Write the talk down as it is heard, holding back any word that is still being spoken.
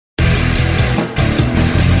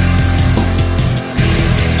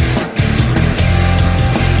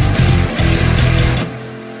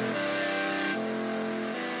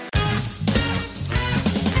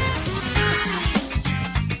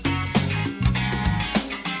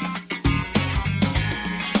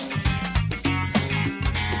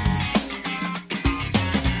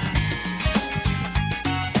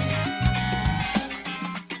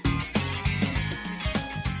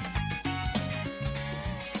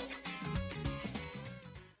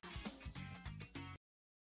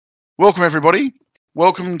Welcome, everybody.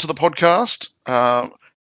 Welcome to the podcast.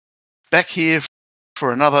 Back here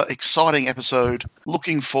for another exciting episode.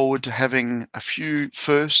 Looking forward to having a few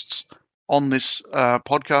firsts on this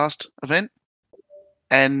podcast event.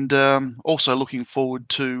 And also looking forward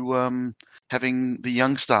to having the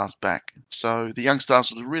Youngstars back. So the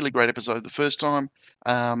Youngstars was a really great episode the first time.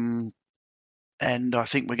 And I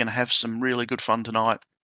think we're going to have some really good fun tonight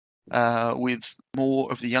with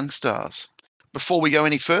more of the Youngstars. Before we go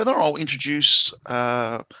any further, I'll introduce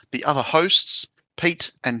the other hosts,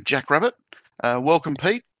 Pete and Jack Rabbit. Welcome,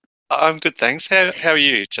 Pete. I'm good, thanks. How are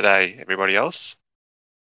you today, everybody else?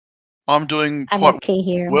 I'm doing quite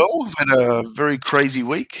well. I've had a very crazy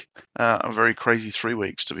week, a very crazy 3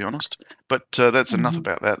 weeks, to be honest. But that's enough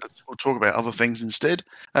about that. We'll talk about other things instead.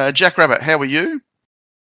 Jack Rabbit, how are you?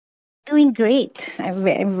 Doing great. I'm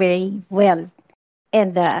very well.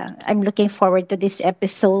 And I'm looking forward to this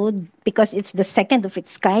episode because it's the second of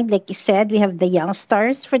its kind. Like you said, we have the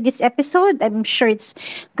Youngstars for this episode. I'm sure it's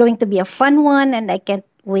going to be a fun one, and I can't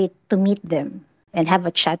wait to meet them and have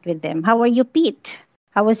a chat with them. How are you, Pete?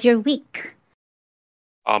 How was your week?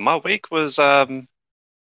 My week was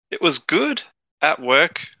it was good at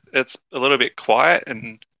work. It's a little bit quiet,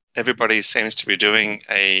 and everybody seems to be doing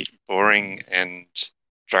a boring and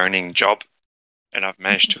droning job, and I've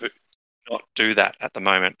managed to not do that at the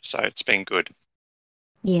moment, so it's been good.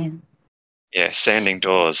 Yeah, sanding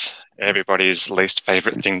doors, everybody's least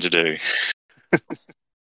favorite thing to do.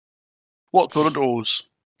 What sort of doors?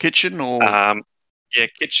 Kitchen or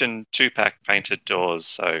kitchen 2-pack painted doors.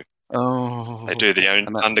 So they do the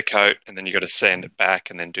undercoat, and then you got to sand it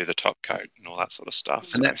back and then do the top coat and all that sort of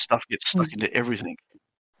stuff. And that stuff gets stuck into everything.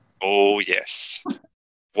 Oh yes,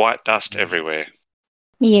 white dust everywhere.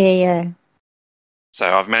 Yeah. So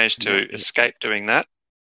I've managed to escape doing that.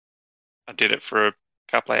 I did it for a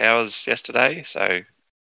couple of hours yesterday. So,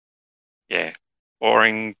 yeah,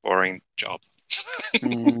 boring job.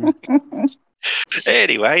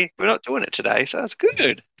 Anyway, we're not doing it today, so that's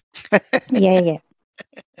good. Yeah.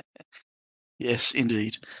 Yes,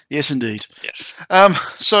 indeed. Yes.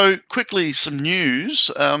 So quickly, some news.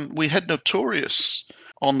 We had Notorious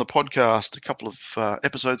on the podcast a couple of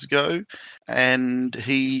episodes ago, and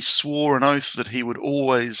he swore an oath that he would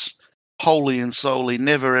always, wholly and solely,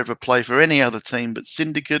 never ever play for any other team but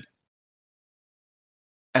Syndicate,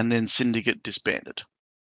 and then Syndicate disbanded.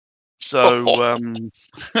 So,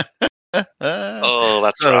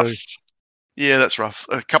 that's rough. Yeah, that's rough.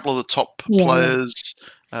 A couple of the top players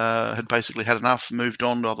had basically had enough, moved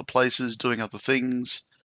on to other places, doing other things,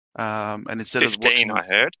 and instead 15, of watching, I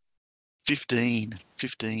heard. 15.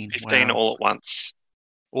 15 wow. all at once.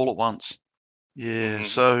 All at once. Yeah.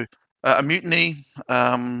 So a mutiny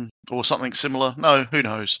or something similar. No, who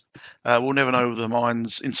knows? We'll never know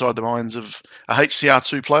inside the minds of a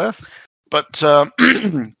HCR2 player. But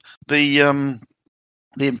the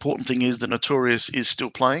important thing is that Notorious is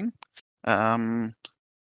still playing.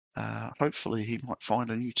 Hopefully he might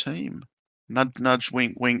find a new team. Nudge, nudge,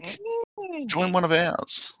 wink, wink. Join one of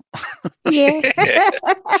ours. Yeah.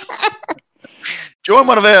 Join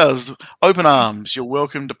one of ours. Open arms. You're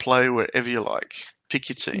welcome to play wherever you like. Pick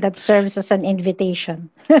your team. That serves as an invitation.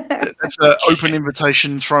 That's an open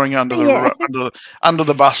invitation, throwing under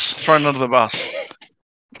the bus, thrown under the bus.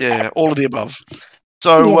 Yeah, all of the above.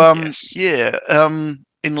 So,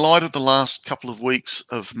 in light of the last couple of weeks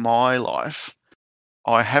of my life,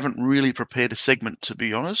 I haven't really prepared a segment, to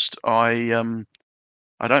be honest. I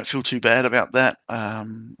don't feel too bad about that.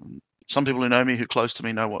 Some people who know me, who are close to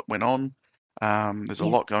me, know what went on. There's a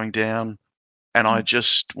lot going down, and I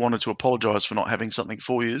just wanted to apologise for not having something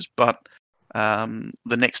for you, but the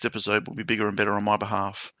next episode will be bigger and better on my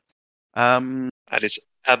behalf. That is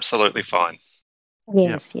absolutely fine.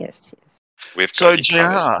 Yes. We've got you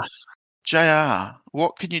JR,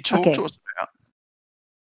 what can you talk to us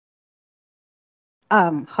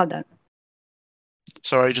about? Hold on.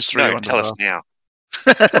 Sorry, just threw you under tell us now.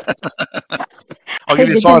 I'll give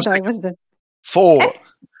you 5 seconds. 4,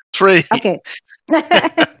 3. Okay.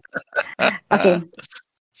 Okay.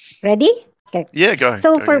 Ready? Okay. Yeah, go.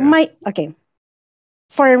 So for my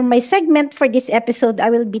segment for this episode, I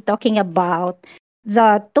will be talking about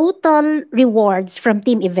the total rewards from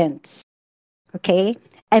team events. Okay.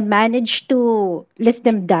 I managed to list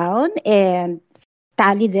them down and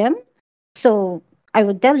tally them. So I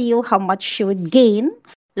would tell you how much you would gain,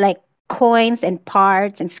 like coins and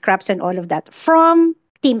parts and scraps and all of that from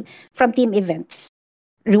team events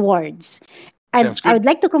rewards. And I would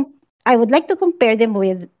like to compare them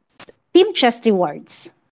with team chest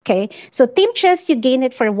rewards. Okay, so team chest, you gain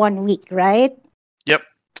it for 1 week, right? Yep.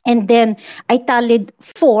 And then I tallied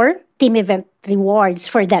 4 team event rewards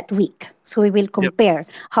for that week. So we will compare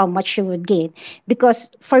how much you would gain. Because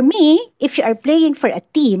for me, if you are playing for a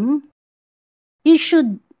team, you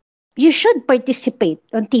should participate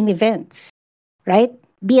on team events, right?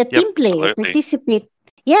 Be a Yep. team player, Absolutely.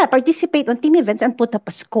 participate on team events and put up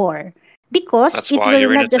a score. Because That's it why will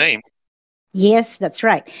you're in not a just team. Yes, that's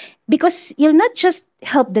right. Because you'll not just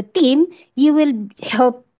help the team, you will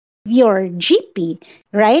help your GP,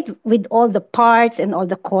 right? With all the parts and all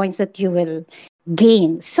the coins that you will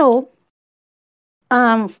gain. So,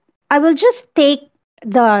 I will just take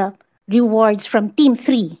the rewards from Team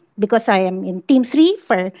 3 because I am in Team 3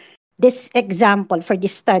 for this example, for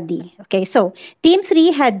this study. Okay, so Team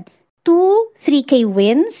 3 had two 3K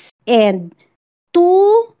wins and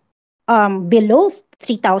two below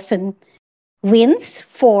 3,000 wins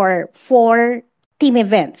for four team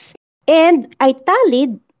events. And I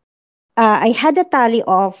had a tally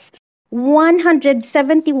of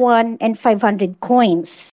 171 and 500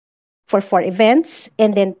 coins for four events,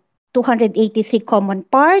 and then 283 common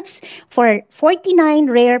parts for 49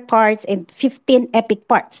 rare parts and 15 epic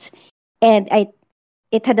parts. And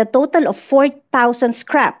it had a total of 4,000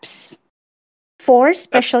 scraps, four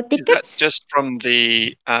special Is that tickets. just from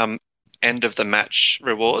the end of the match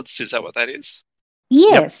rewards? Is that what that is?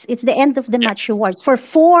 Yep. Yes, it's the end of the Yeah. match rewards for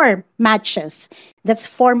four matches. That's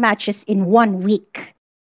four matches in 1 week.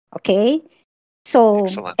 Okay. So,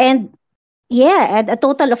 Excellent. and yeah, and a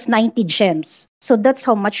total of 90 gems. So that's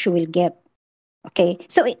how much you will get. Okay.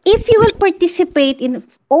 So if you will participate in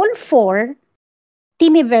all four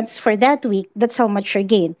team events for that week, that's how much you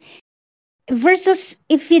gain. Versus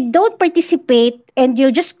if you don't participate and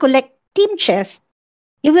you just collect team chests,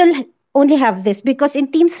 you will only have this because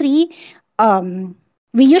in team 3,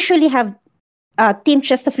 we usually have team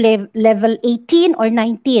chest of level 18 or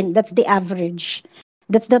 19. That's the average.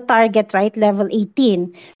 That's the target, right? Level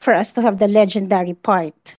 18 for us to have the legendary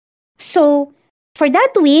part. So for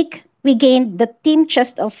that week, we gained the team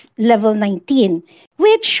chest of level 19,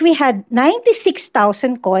 which we had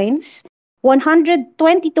 96,000 coins,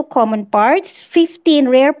 122 common parts, 15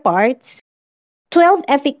 rare parts, 12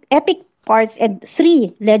 epic parts, and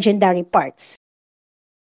 3 legendary parts.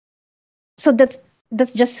 So that's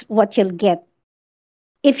just what you'll get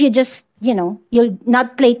if you just you'll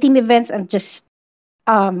not play team events and just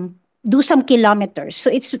do some kilometers. So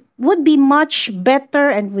it would be much better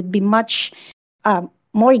and would be much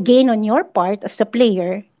more gain on your part as a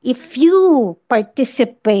player if you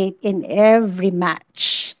participate in every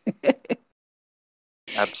match. Yeah.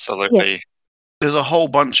 Absolutely. There's a whole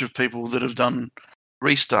bunch of people that have done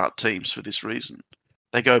restart teams for this reason.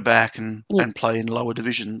 They go back and play in lower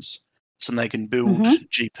divisions so they can build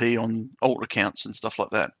GP on alt accounts and stuff like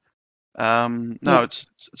that.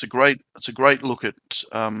 It's a great look at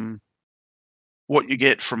what you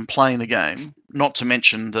get from playing the game. Not to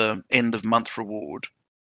mention the end of month reward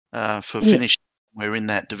for finishing. We're in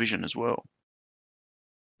that division as well.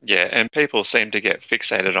 Yeah, and people seem to get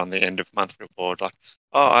fixated on the end of month reward, like,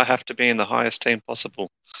 oh, I have to be in the highest team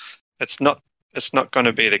possible. It's not going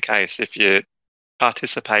to be the case. If you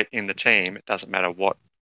participate in the team, it doesn't matter what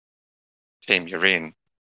team you're in,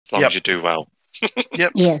 as long as you do well.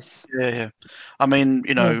 Yep. Yes. Yeah. I mean,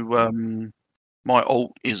 my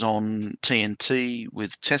alt is on TNT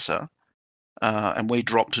with Tessa, and we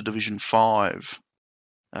dropped to Division 5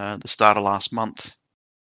 the start of last month.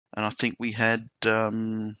 And I think we had,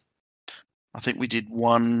 I think we did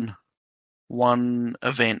one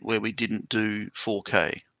event where we didn't do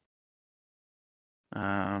 4K.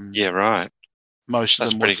 Yeah, right. Most of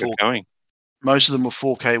That's them pretty were good going. Most of them were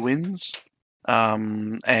 4K wins.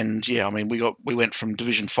 And yeah, I mean, we went from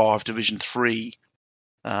Division 5 to Division 3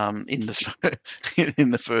 in the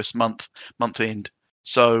in the first month end.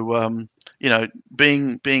 So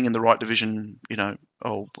being in the right division,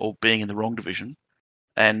 or being in the wrong division,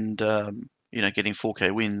 and getting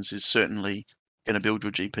 4K wins is certainly going to build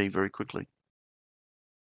your GP very quickly.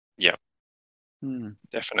 Yeah,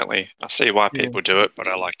 definitely. I see why people do it, but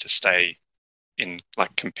I like to stay in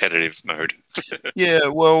like competitive mode. Yeah,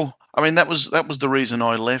 well, I mean that was the reason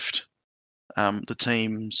I left the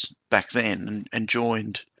teams back then and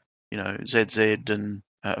joined, ZZ and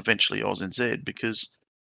eventually AUSNZ, because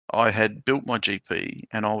I had built my GP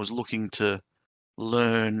and I was looking to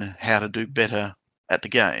learn how to do better at the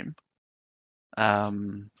game.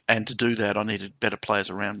 And to do that, I needed better players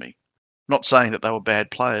around me. Not saying that they were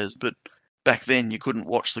bad players, but back then you couldn't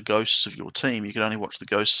watch the ghosts of your team. You could only watch the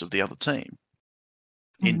ghosts of the other team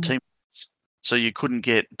in team. So you couldn't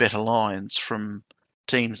get better lines from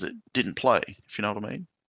teams that didn't play, if you know what I mean.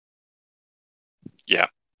 Yeah.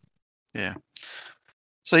 Yeah.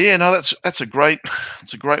 So yeah, no, that's a great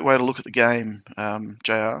way to look at the game,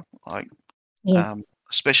 JR. Like, Yeah.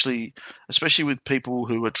 especially with people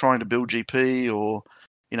who are trying to build GP, or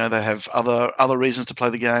they have other reasons to play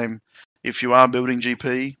the game. If you are building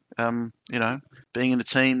GP, being in a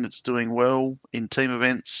team that's doing well in team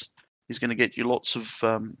events is going to get you lots of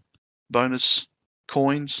bonus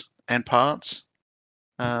coins and parts,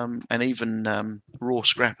 and even raw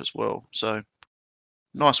scrap as well. So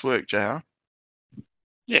nice work, JR.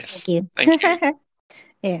 Yes. Thank you. Thank you.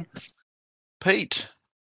 Yeah. Pete,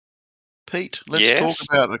 let's talk Yes.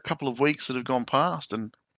 about a couple of weeks that have gone past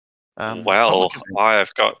and Well, public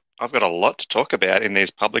events. I've got a lot to talk about in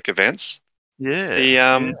these public events. Yeah,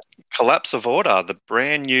 The collapse of order, the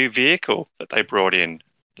brand new vehicle that they brought in,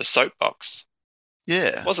 the soapbox.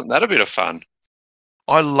 yeah. Wasn't that a bit of fun?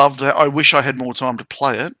 I loved it. I wish I had more time to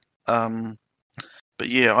play it. But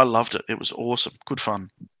yeah, I loved it. It was awesome. Good fun.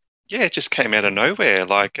 Yeah, it just came out of nowhere.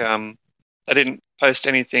 Like, they didn't post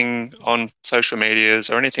anything on social medias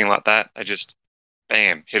or anything like that. They just,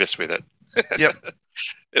 bam, hit us with it. Yep.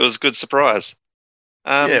 It was a good surprise.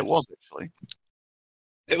 Yeah, it was actually.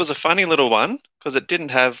 It was a funny little one because it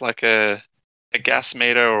didn't have like a gas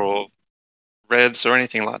meter or revs or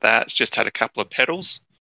anything like that. It just had a couple of pedals,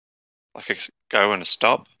 like a go and a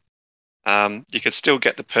stop. You could still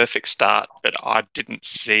get the perfect start, but I didn't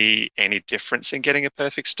see any difference in getting a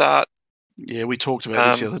perfect start. Yeah, we talked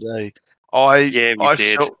about this the other day. Yeah, we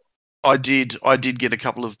did. Felt I did get a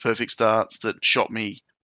couple of perfect starts that shot me,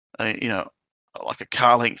 like a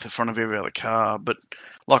car length in front of every other car. But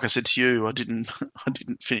like I said to you, I didn't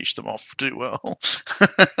finish them off too well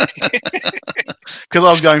because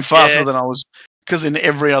I was going faster Yeah. than I was. Because in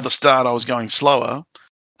every other start I was going slower.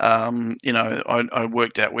 I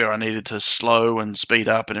worked out where I needed to slow and speed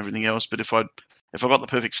up and everything else. But if I got the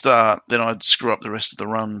perfect start, then I'd screw up the rest of the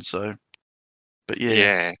run. So, but yeah.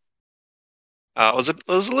 Yeah. It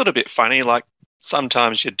was a little bit funny. Like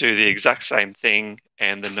sometimes you'd do the exact same thing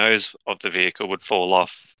and the nose of the vehicle would fall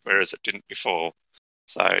off, whereas it didn't before.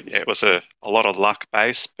 So yeah, it was a lot of luck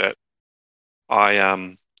based, but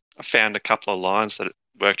I found a couple of lines that it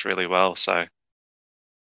worked really well. So,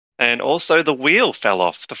 and also the wheel fell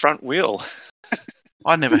off, the front wheel.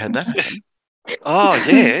 I never had that happen. Oh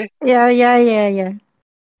yeah, Yeah.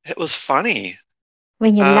 it was funny.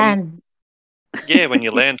 When you land. Yeah, when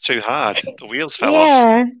you land too hard, the wheels fell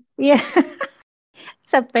off. Yeah.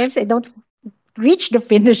 Sometimes I don't reach the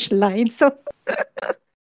finish line. So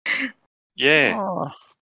Yeah. Oh,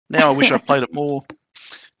 now I wish I played it more,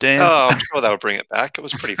 Dan. Oh, I'm sure they'll bring it back. It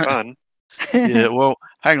was pretty fun. Yeah, well,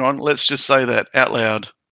 hang on. Let's just say that out loud.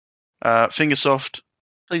 Fingersoft,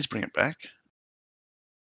 please bring it back.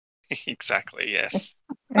 Exactly. Yes.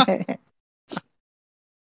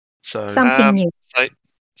 So something new.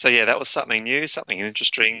 So yeah, that was something new, something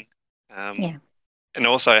interesting. Yeah. And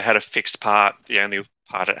also had a fixed part. The only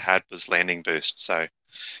part it had was landing boost, so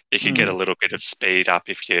you could get a little bit of speed up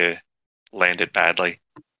if you landed badly.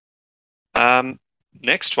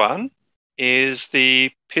 Next one is the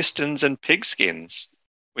Pistons and Pigskins,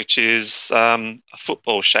 which is a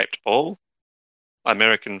football-shaped ball,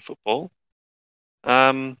 American football.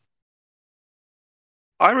 I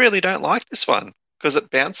really don't like this one because it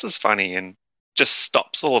bounces funny and just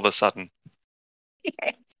stops all of a sudden.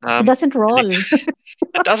 It doesn't roll.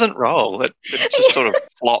 It doesn't roll. It just sort of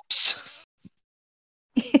flops.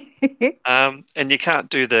 And you can't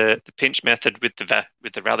do the pinch method with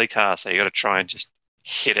the rally car, so you got to try and just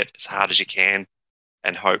hit it as hard as you can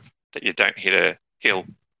and hope that you don't hit a hill.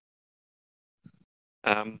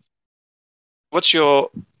 What's your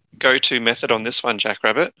go-to method on this one,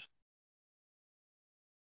 Jackrabbit?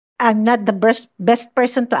 I'm not the best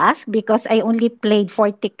person to ask because I only played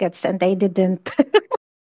 4 tickets and I didn't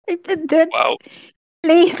Well,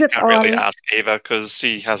 play it at can't all. really ask Eva because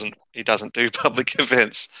he doesn't do public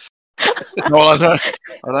events. No, I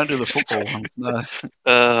don't do the football one.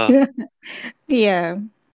 No. Yeah.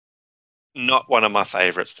 Not one of my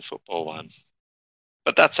favourites, the football one.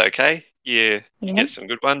 But that's okay. You get some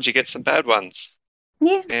good ones, you get some bad ones.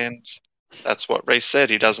 Yeah. And that's what Reese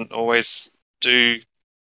said. He doesn't always do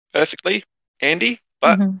perfectly, Andy,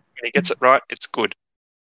 but when he gets it right, it's good.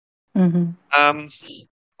 On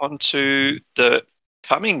to the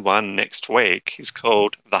coming one next week is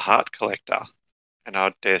called The Heart Collector. And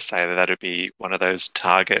I dare say that would be one of those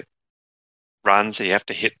target runs that you have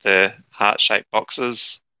to hit the heart-shaped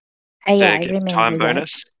boxes I to get remember time that.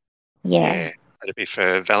 bonus. Yeah. That'd be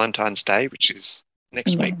for Valentine's Day, which is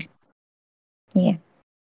next week. Yeah.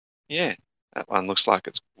 Yeah, that one looks like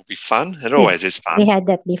it will be fun. It always is fun. We had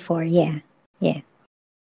that before. Yeah.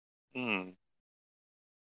 Hmm.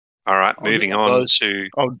 All right, I'll do moving one of on those. to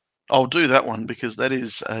I'll do that one because that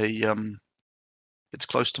is it's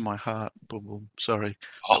close to my heart. Boom, boom. Sorry,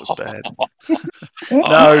 that was bad. Oh, No,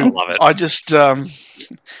 I love it. I just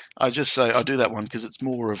say I do that one because it's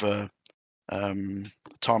more of a time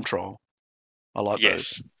trial. I like those.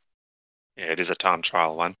 Yes. Yeah, it is a time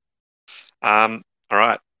trial one. All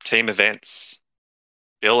right, team events.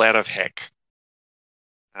 Bill out of heck.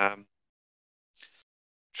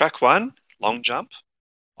 Track 1, long jump.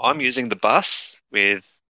 I'm using the bus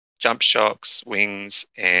with jump shocks, wings,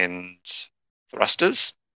 and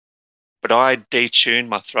thrusters, but I detune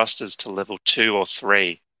my thrusters to level 2 or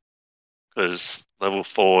 3 because level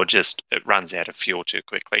 4 it runs out of fuel too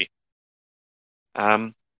quickly.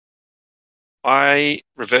 I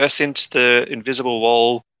reverse into the invisible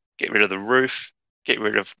wall, get rid of the roof, get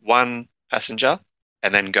rid of one passenger,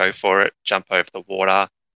 and then go for it, jump over the water,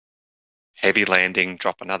 heavy landing,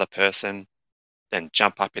 drop another person, then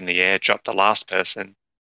jump up in the air, drop the last person,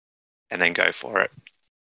 and then go for it.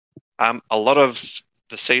 A lot of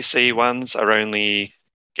the CC ones are only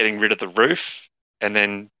getting rid of the roof and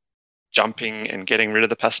then jumping and getting rid of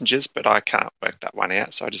the passengers, but I can't work that one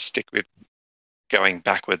out, so I just stick with going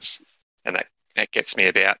backwards, and that gets me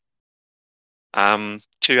about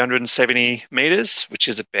 270 meters, which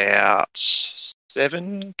is about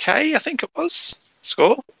 7K, I think it was,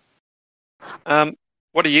 score.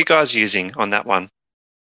 What are you guys using on that one?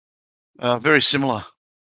 Very similar.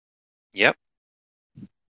 Yep.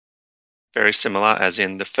 Very similar, as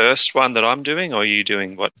in the first one that I'm doing, or are you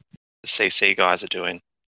doing what the CC guys are doing?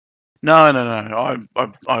 No.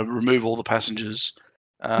 I remove all the passengers.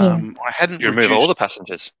 Yeah. I hadn't You remove all the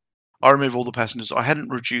passengers. I remove all the passengers. I hadn't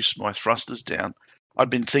reduced my thrusters down. I'd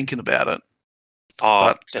been thinking about it, Oh,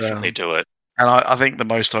 but definitely do it. and I think the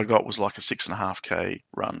most I got was like a 6.5K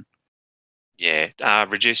run. Yeah,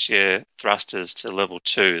 reduce your thrusters to level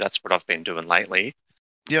 2. That's what I've been doing lately.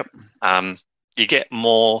 Yep. You get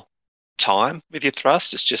more time with your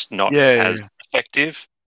thrust. It's just not as effective.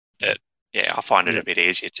 But yeah, I find it a bit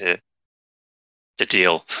easier to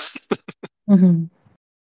deal. Mm-hmm.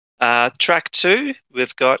 Track 2,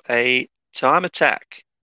 we've got a time attack,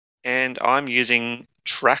 and I'm using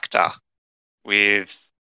tractor with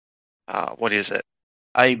what is it?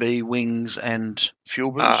 AB wings and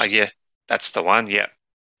fuel boost. Yeah, that's the one. Yeah.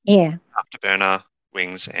 Yeah. Afterburner,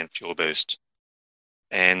 wings, and fuel boost.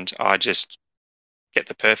 And I just get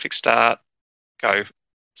the perfect start, go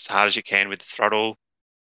as hard as you can with the throttle,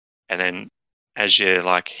 and then as you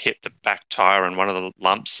like hit the back tire on one of the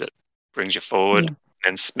lumps, it brings you forward,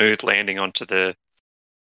 and smooth landing onto the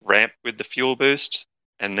ramp with the fuel boost,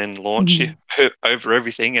 and then launch you over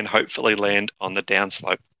everything and hopefully land on the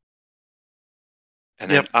downslope. And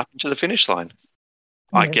then up into the finish line.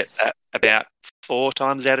 I get that about 4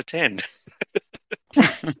 times out of 10.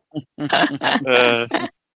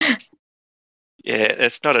 Yeah,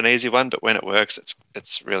 it's not an easy one, but when it works,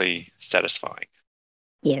 it's really satisfying.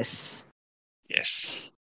 Yes. Yes.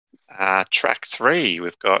 Track 3,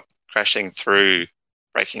 we've got crashing through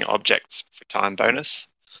breaking objects for time bonus.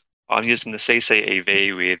 I'm using the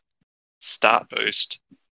CCEV with start boost,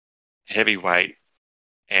 heavyweight,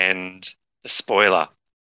 and the spoiler.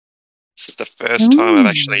 This is the first time I've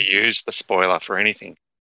actually used the spoiler for anything.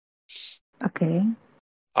 Okay.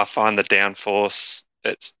 I find the downforce,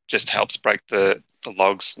 it just helps break the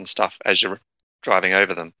logs and stuff as you're driving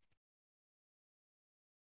over them.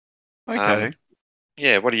 Okay.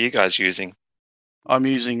 Yeah, what are you guys using? I'm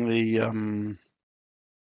using the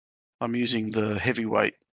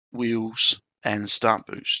heavyweight wheels and start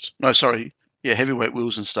boost. No, sorry. Yeah, heavyweight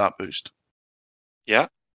wheels and start boost. Yeah.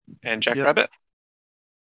 And Jackrabbit?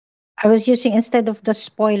 I was using, instead of the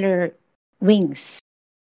spoiler, wings.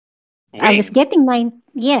 Wing. I was getting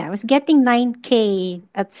 9K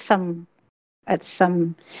at some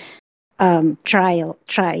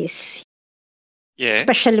tries. Yeah.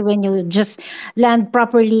 Especially when you just land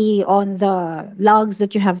properly on the logs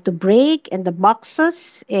that you have to break and the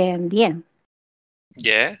boxes, and Yeah.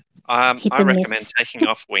 I recommend miss. taking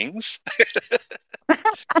off wings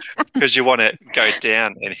because you want to go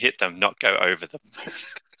down and hit them, not go over them.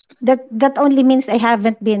 That only means I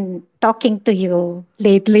haven't been talking to you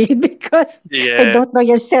lately because I don't know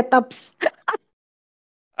your setups.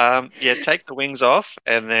 Take the wings off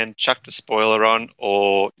and then chuck the spoiler on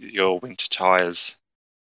or your winter tires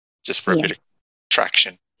just for a bit of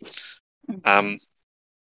traction.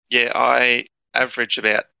 I average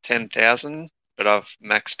about 10,000, but I've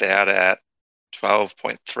maxed out at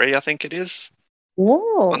 12.3, I think it is.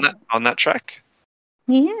 Whoa. On that track.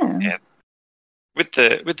 Yeah. With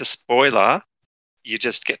the spoiler, you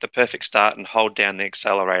just get the perfect start and hold down the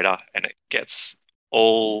accelerator, and it gets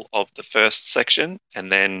all of the first section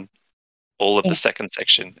and then all of Yeah. the second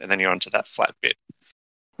section, and then you're onto that flat bit.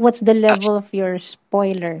 What's the That's level of your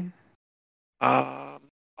spoiler? I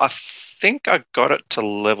think I got it to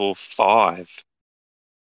level 5.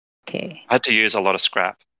 Okay. I had to use a lot of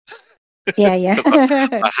scrap Yeah, yeah. because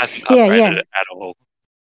I hadn't Yeah, upgraded yeah. it at all.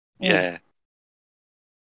 Yeah. Yeah.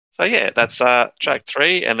 So yeah, that's track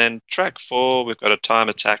 3, and then track 4 we've got a time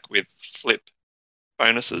attack with flip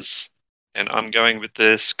bonuses, and I'm going with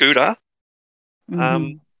the scooter,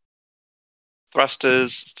 Mm-hmm.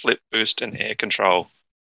 thrusters, flip boost, and air control.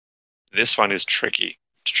 This one is tricky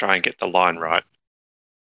to try and get the line right.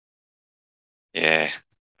 Yeah.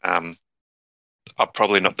 I'm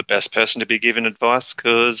probably not the best person to be giving advice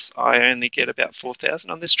because I only get about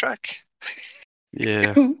 4,000 on this track.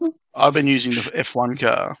 Yeah. I've been using the F1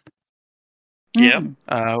 car Yeah.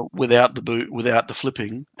 without the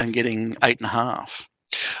flipping, and getting 8.5.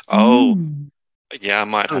 Oh, Mm. yeah, I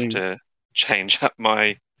might have Doing- to change up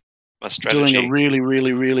my Doing strategy. a really,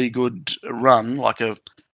 really, really good run, like a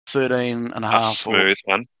 13.5 A smooth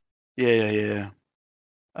one. Yeah.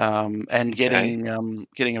 And Okay.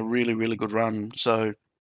 getting a really, really good run. So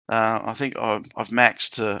I think I've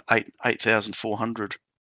maxed to 8,400.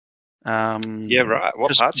 Yeah, right. What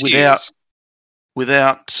Just parts you use?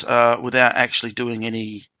 without actually doing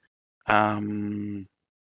any Any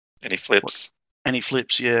flips? any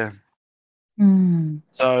flips. Yeah. Mm.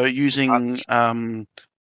 So using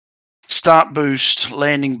start boost,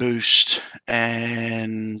 landing boost,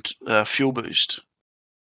 and fuel boost.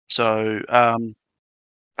 So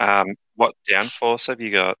What downforce have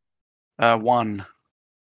you got? 1 One.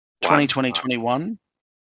 20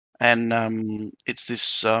 and it's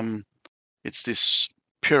this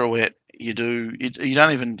pirouette you do. You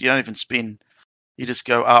don't even spin. You just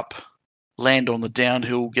go up, land on the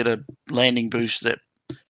downhill, get a landing boost that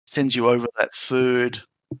sends you over that third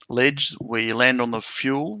ledge where you land on the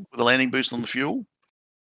fuel with a landing boost on the fuel.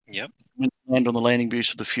 Yep. When you land on the landing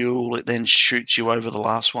boost with the fuel, it then shoots you over the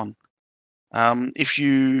last one. If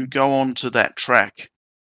you go on to that track,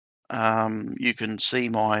 you can see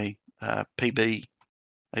my PB.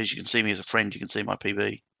 As you can see me as a friend, you can see my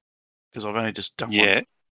PB because I've only just done one. Yeah.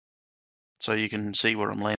 So you can see where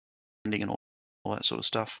I'm landing and all that sort of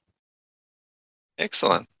stuff.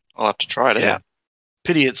 Excellent. I'll have to try it Yeah. out.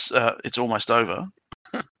 Pity it's almost over.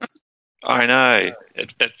 I know.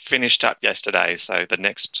 It finished up yesterday, so the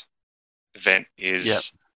next event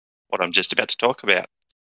is what I'm just about to talk about,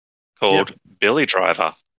 called Billy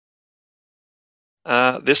Driver.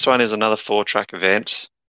 This one is another 4-track event.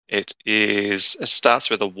 It starts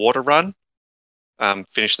with a water run.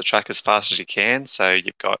 Finish the track as fast as you can. So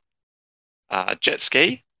you've got a jet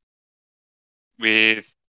ski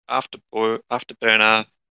with afterburner,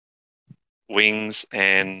 wings,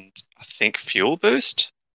 and I think fuel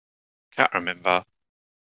boost. Can't remember.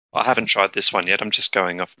 I haven't tried this one yet. I'm just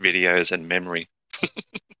going off videos and memory.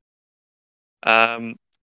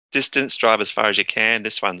 Distance, drive as far as you can.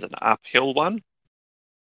 This one's an uphill one.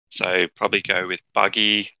 So probably go with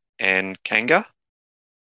buggy and Kanga.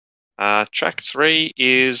 Track 3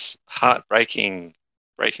 is heartbreaking,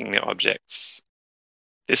 breaking the objects.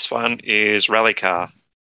 This one is rally car.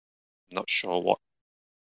 Not sure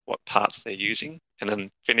what parts they're using. And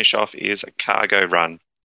then finish off is a cargo run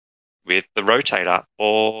with the rotator,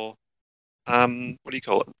 or what do you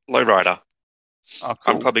call it? Lowrider. Oh,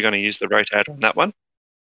 cool. I'm probably going to use the rotator on that one.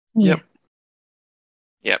 Yeah.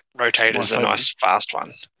 Yep. Rotator's My a nice fast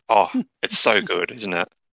one. Oh, it's so good, isn't it?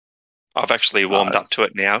 I've actually warmed up to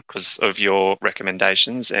it now because of your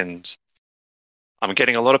recommendations, and I'm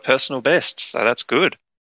getting a lot of personal bests, so that's good.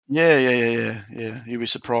 Yeah. You'll be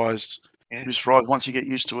surprised. Yeah. You'll be surprised once you get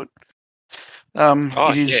used to it.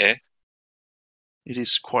 Yeah. It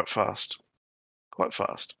is quite fast. Quite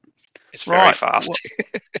fast. It's very fast.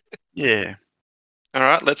 Yeah. All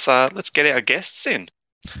right, let's get our guests in.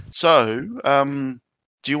 So,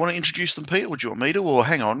 do you want to introduce them, Pete, or do you want me to? Or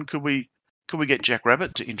hang on, could we get Jack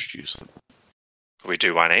Rabbit to introduce them? Could we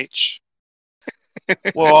do one each?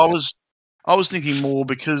 Well, I was thinking more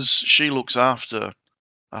because she looks after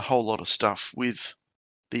a whole lot of stuff with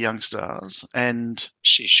the Youngstars, and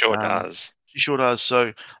She sure does. She sure does.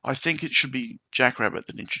 So I think it should be Jack Rabbit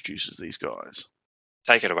that introduces these guys.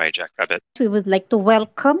 Take it away, Jack Rabbit. We would like to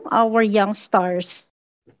welcome our Youngstars.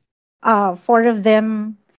 4 of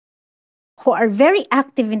them who are very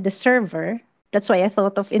active in the server. That's why I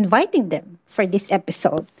thought of inviting them for this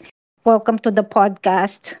episode. Welcome to the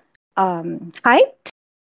podcast. Hyped.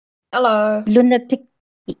 Hello. Lunatic.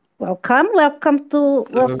 Welcome.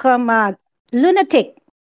 Welcome, Lunatic.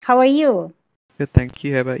 How are you? Good, thank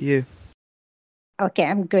you. How about you? Okay,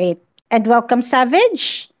 I'm great. And welcome,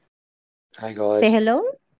 Savage. Hi guys. Say hello.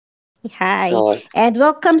 Hi. Hello. And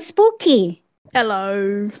welcome, Spooky.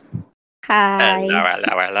 Hello. Hi.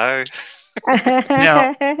 Hello.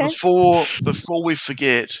 Now, before we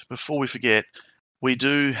forget, we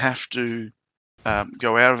do have to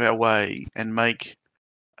go out of our way and make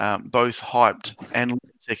both Hyped and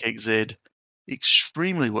LunaticNZ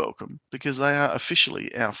extremely welcome, because they are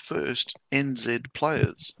officially our first NZ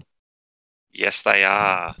players. Yes, they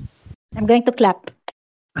are. I'm going to clap.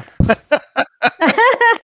 So,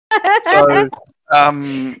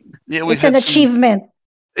 we it's an achievement.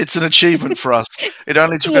 It's an achievement for us. It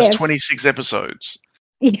only took us 26 episodes.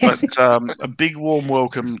 Yes. But a big warm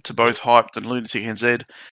welcome to both Hyped and LunaticNZ.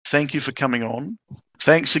 Thank you for coming on.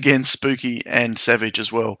 Thanks again, Spooky and Savage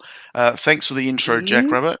as well. Thanks for the intro,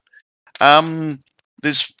 Jackrabbit.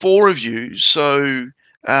 There's 4 of you, so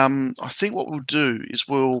I think what we'll do is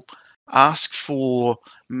we'll ask for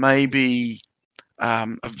maybe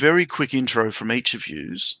a very quick intro from each of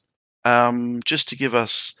yous, just to give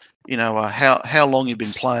us, how long you've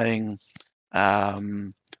been playing,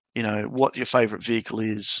 what your favourite vehicle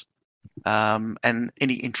is, and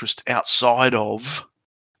any interest outside of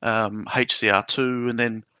HCR2, and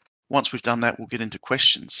then once we've done that, we'll get into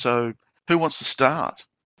questions. So, who wants to start?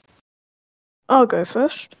 I'll go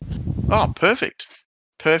first. Oh, perfect.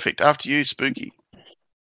 After you, Spooky.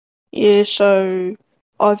 Yeah, so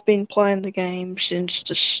I've been playing the game since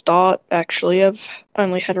the start, actually. I've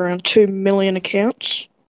only had around 2 million accounts,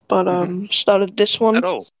 but started this one. At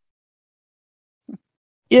all?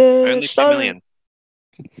 Yeah, Only 2 million.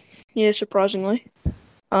 Yeah, surprisingly.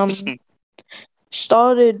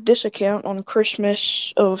 Started this account on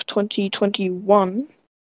Christmas of 2021.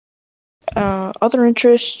 Other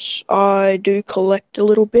interests, I do collect a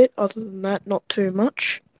little bit. Other than that, not too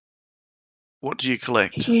much. What do you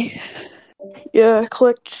collect? Yeah, I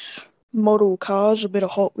collect model cars, a bit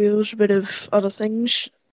of Hot Wheels, a bit of other things.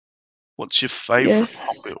 What's your favourite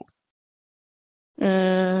Hot Wheel?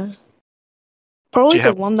 Probably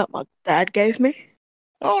the one that my dad gave me.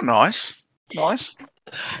 Oh, nice.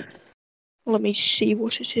 Let me see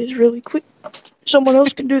what it is really quick. Someone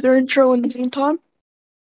else can do their intro in the meantime.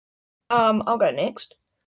 I'll go next.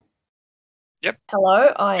 Yep.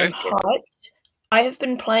 Hello, I am Hyped. I have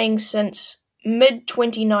been playing since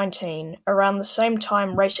mid-2019, around the same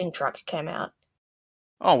time Racing Truck came out.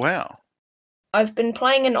 Oh, wow. I've been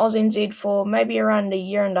playing in AUSNZ for maybe around a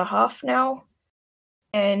year and a half now,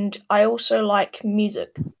 and I also like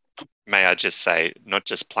music. May I just say, not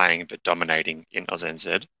just playing, but dominating in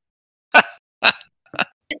AUSNZ.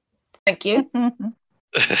 Thank you.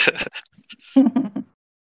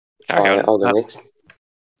 I'll go next.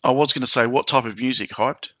 I was going to say, what type of music,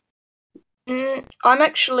 Hyped? I'm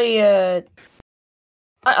actually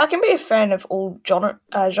I can be a fan of all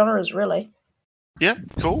genres, really. Yeah,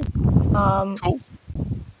 cool. Cool.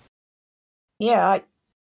 Yeah,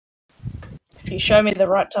 if you show me the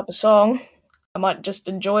right type of song, I might just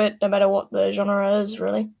enjoy it, no matter what the genre is,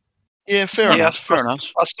 really. Yeah, fair enough.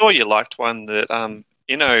 I saw you liked one that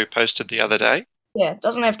posted the other day. Yeah, it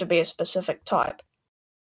doesn't have to be a specific type.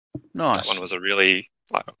 Nice. That one was a really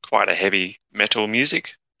quite a heavy metal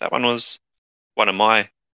music. That one was one of my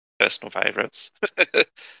personal favourites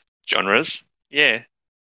genres. Yeah,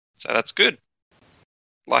 so that's good.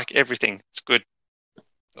 Like everything, it's good.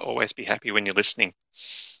 Always be happy when you're listening.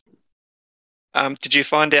 Did you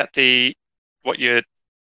find out what your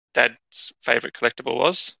dad's favourite collectible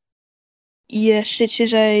was? Yes, it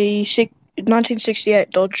is a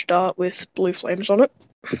 1968 Dodge Dart with blue flames on it.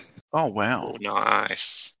 Oh, wow. Oh,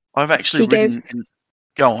 nice. I've actually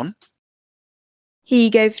Go on. He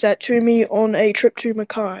gave that to me on a trip to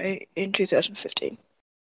Mackay in 2015.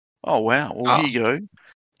 Oh, wow. Well, here you go.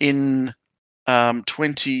 In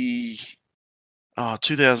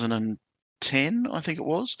 2010, I think it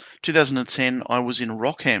was. 2010, I was in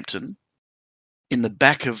Rockhampton in the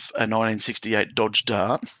back of a 1968 Dodge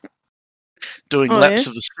Dart doing laps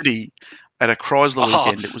of the city at a Chrysler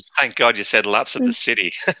weekend. It was. Thank God you said laps of the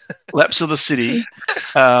city. Laps of the city.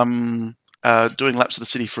 Doing laps of the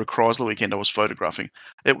city for a Chrysler weekend I was photographing.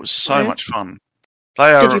 It was so much fun.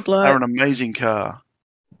 They're an amazing car.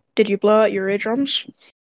 Did you blow out your eardrums?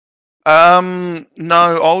 No,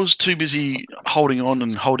 I was too busy holding on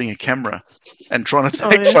and holding a camera and trying to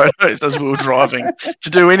take photos as we were driving to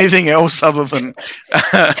do anything else other than,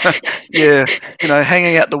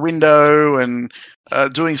 hanging out the window and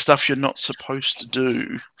doing stuff you're not supposed to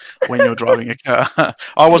do when you're driving a car.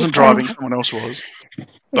 I wasn't driving, someone else was.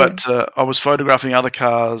 But I was photographing other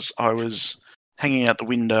cars. I was hanging out the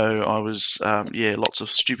window. I was, lots of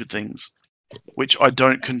stupid things, which I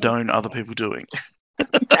don't condone other people doing.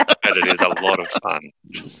 but it is a lot of fun.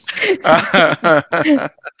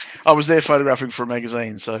 I was there photographing for a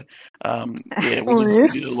magazine, so we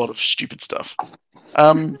did a lot of stupid stuff.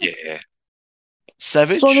 Yeah.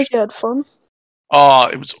 Savage. As long as you had fun. Oh,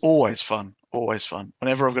 it was always fun. Always fun.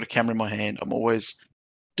 Whenever I've got a camera in my hand, I'm always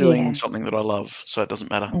doing something that I love, so it doesn't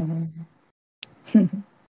matter.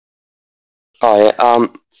 Oh yeah,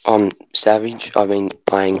 I'm Savage. I've been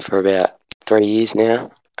playing for about 3 years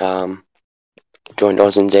now. Joined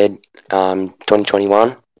AUSNZ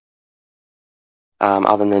 2021.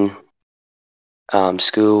 Other than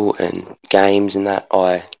school and games and that,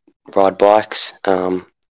 I ride bikes.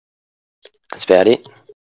 That's about it.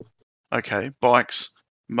 Okay, bikes,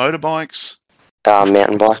 motorbikes,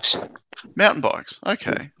 Mountain bikes. mountain bikes.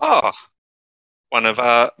 Okay. Oh, one of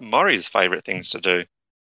Maury's favourite things to do.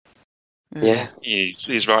 Yeah.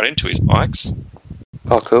 He's right into his bikes.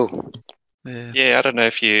 Oh, cool. Yeah, I don't know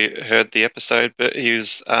if you heard the episode, but he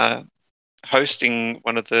was hosting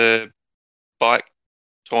one of the bike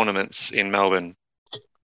tournaments in Melbourne.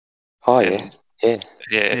 Oh, yeah. Yeah,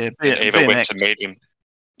 and Eva went to meet him.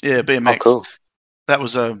 Yeah, BMX. Oh, cool. That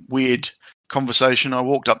was a weird conversation. I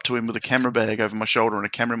walked up to him with a camera bag over my shoulder and a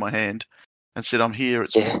camera in my hand and said, "I'm here.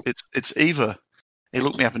 It's Eva." He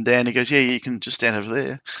looked me up and down. He goes, "Yeah, you can just stand over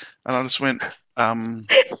there." And I just went,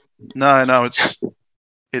 "No,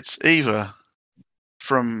 it's Eva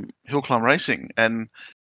from HillClimb Racing." And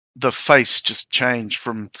the face just changed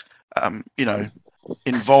from,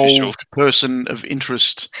 involved person of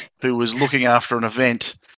interest who was looking after an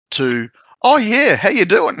event to, "Oh yeah, how you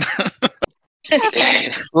doing?"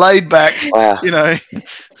 Laid back, Wow.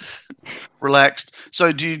 Relaxed.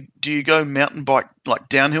 So do you go mountain bike, like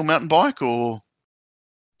downhill mountain bike, or?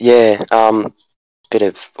 Yeah, bit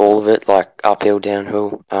of all of it, like uphill,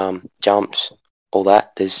 downhill, jumps, all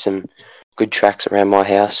that. There's some good tracks around my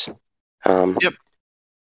house.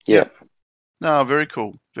 Yep. No, very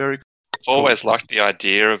cool. Very cool. I've always liked the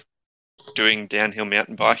idea of doing downhill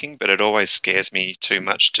mountain biking, but it always scares me too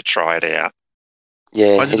much to try it out.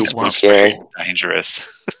 Yeah, it is pretty scary. Dangerous.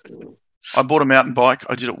 I bought a mountain bike.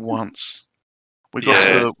 I did it once. We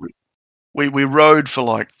got we rode for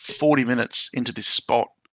like 40 minutes into this spot,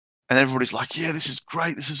 and everybody's like, "Yeah, this is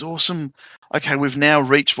great. This is awesome. Okay, we've now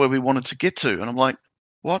reached where we wanted to get to." And I'm like,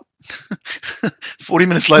 "What?" 40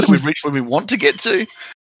 minutes later, we've reached where we want to get to.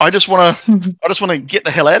 I just want to get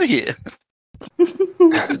the hell out of here.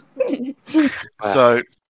 Wow. So,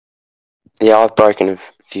 yeah, I've broken a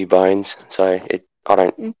few bones, so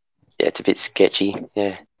it's a bit sketchy.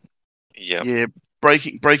 Yeah. Yeah,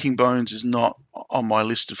 breaking bones is not on my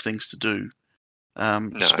list of things to do,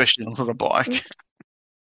 especially on a bike.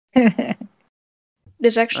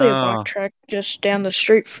 There's actually a bike track just down the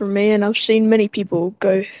street from me, and I've seen many people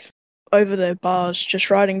go over their bars just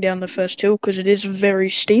riding down the first hill because it is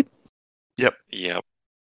very steep. Yep.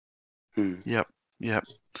 Hmm. Yep.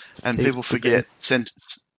 And people forget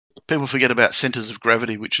about centers of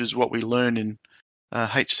gravity, which is what we learn in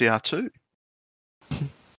HCR2.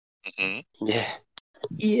 Mm-hmm. Yeah.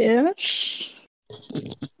 Yes.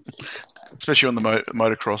 Especially on the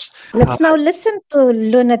motocross. Let's now listen to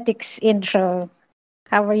Lunatic's intro.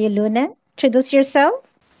 How are you, Luna? Introduce yourself.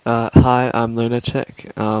 Hi, I'm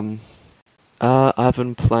Lunatic. I've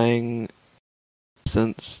been playing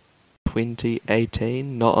since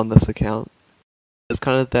 2018, not on this account. It's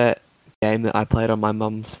kind of that game that I played on my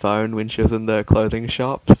mum's phone when she was in the clothing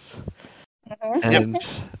shops. And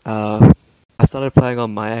I started playing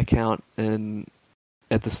on my account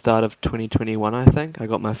at the start of 2021, I think. I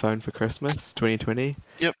got my phone for Christmas, 2020.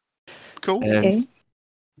 Yep. Cool. And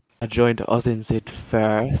I joined AUSNZ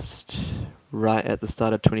first, right at the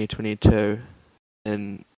start of 2022,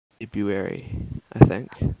 in February, I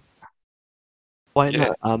think. Wait,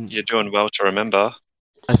 Yeah, no. You're doing well to remember.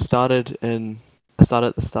 I started at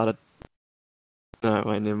the start of... No,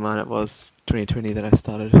 wait, never mind. It was 2020 that I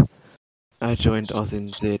started. I joined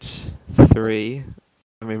AUSNZ 3.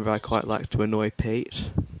 I remember I quite liked to annoy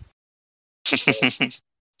Pete.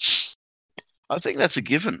 I think that's a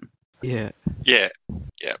given. Yeah. Yeah.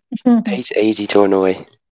 Pete's easy to annoy.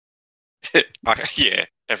 Yeah,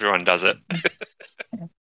 everyone does it.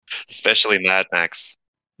 Especially Mad Max.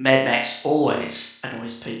 Mad Max always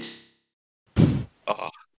annoys Pete. Oh,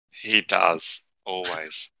 he does.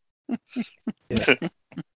 Always.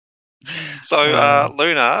 So,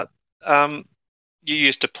 Luna, you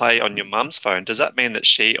used to play on your mum's phone. Does that mean that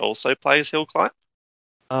she also plays HillClimb?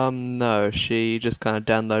 No, she just kind of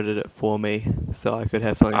downloaded it for me so I could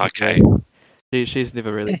have something to Okay. play. She's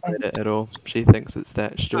never really played it at all. She thinks it's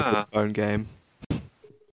that stupid phone game.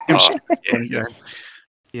 Oh, Yeah.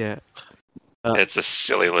 Yeah. it's a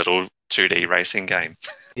silly little 2D racing game.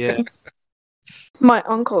 Yeah. My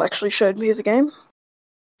uncle actually showed me the game.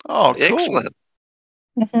 Oh, cool. Excellent.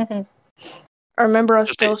 I remember I was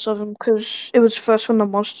Just jealous of him because it was first when the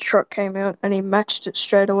monster truck came out and he maxed it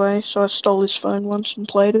straight away. So I stole his phone once and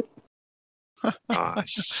played it.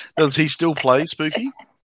 Nice. Does he still play Spooky?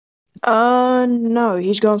 No,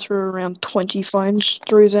 he's gone through around 20 phones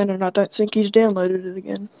through then, and I don't think he's downloaded it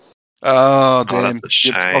again. Oh, Oh, damn! that's a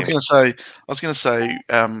Yep, I was going to say,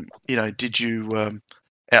 did you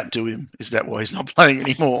outdo him? Is that why he's not playing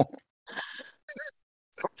anymore?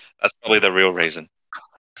 That's probably the real reason.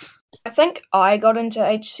 I think I got into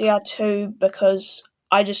HCR2 because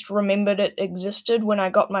I just remembered it existed when I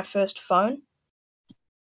got my first phone.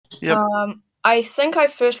 Yep. I think I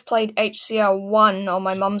first played HCR1 on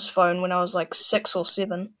my mum's phone when I was like 6 or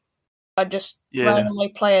 7. I'd just randomly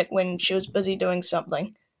play it when she was busy doing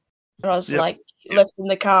something. And I was left in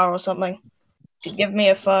the car or something. She'd give me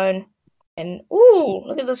a phone and, ooh,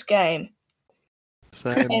 look at this game.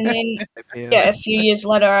 Same. And then, a few years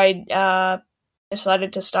later, I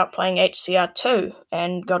decided to start playing HCR2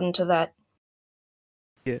 and got into that.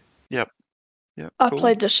 Yep. I cool.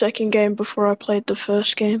 played the second game before I played the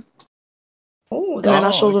first game. Ooh, And then I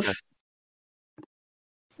that's saw okay.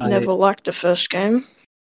 never liked the first game.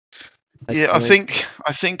 I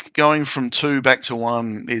think going from 2 back to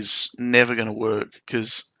 1 is never going to work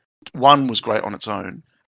because 1 was great on its own,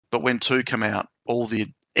 but when 2 came out, all the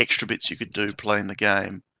extra bits you could do playing the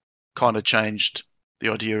game kind of changed the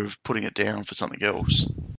idea of putting it down for something else.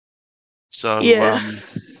 So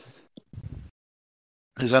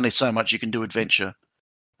there's only so much you can do adventure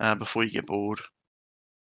before you get bored.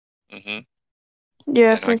 Mm-hmm. Yeah,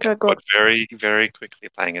 I And think I I got... very, very quickly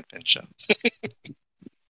playing adventure.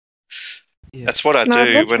 Yeah. That's what I No,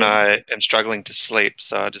 do when adventure- I am struggling to sleep.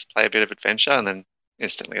 So I just play a bit of adventure and then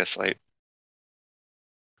instantly asleep.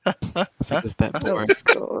 So just that boring.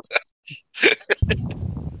 God.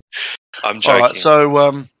 I'm All joking. right,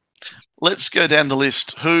 so let's go down the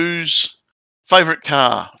list. Whose favourite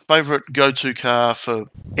car, favourite go-to car for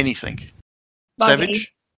anything? Buggy.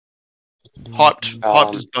 Savage?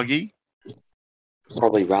 Hyped as buggy.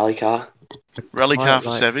 Probably rally car. Rally Quite car for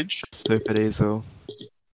like Savage. Super Diesel.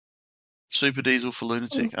 Super Diesel for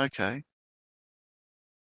Lunatic. Okay.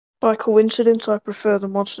 By coincidence, I prefer the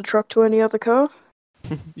monster truck to any other car.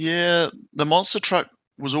 Yeah, the monster truck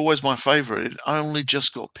was always my favourite. It only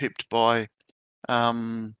just got pipped by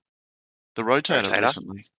the rotator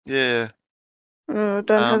recently. Yeah. I don't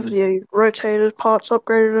have the rotator parts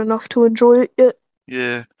upgraded enough to enjoy it yet.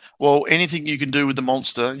 Yeah. Well, anything you can do with the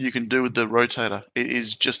monster, you can do with the rotator. It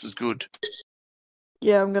is just as good.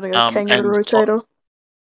 Yeah, I'm gonna go Kanga the and rotator.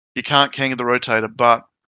 You can't Kanga the rotator, but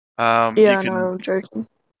Yeah, you I can. know, I'm joking.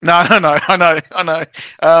 No, I know.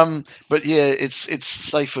 But yeah, it's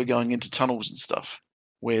safer going into tunnels and stuff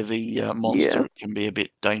where the monster can be a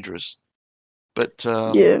bit dangerous. But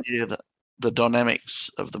the dynamics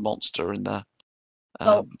of the monster and the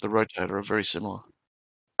rotator are very similar.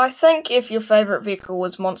 I think if your favourite vehicle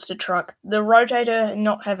was Monster Truck, the rotator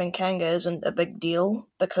not having Kanga isn't a big deal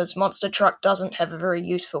because Monster Truck doesn't have a very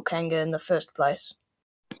useful Kanga in the first place.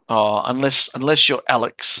 Oh, unless you're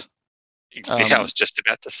Alex. I was just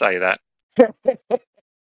about to say that.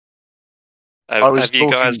 I was have you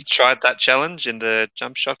guys tried that challenge in the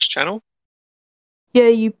Jump Shocks channel? Yeah,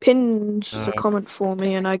 you pinned the comment for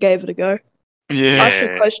me and I gave it a go.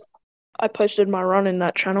 Yeah. I posted my run in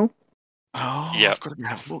that channel. Oh, Yep. I've got to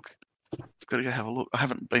go have a look. I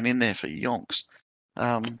haven't been in there for yonks.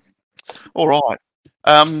 All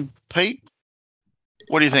right. Pete,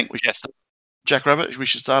 what do you think? Yes. Jackrabbit, we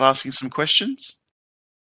should start asking some questions?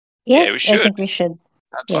 Yes, Yeah, we should. I think we should.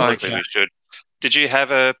 Absolutely, Okay. we should. Did you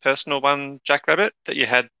have a personal one, Jackrabbit, that you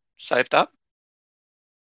had saved up?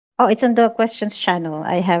 Oh, it's on the questions channel.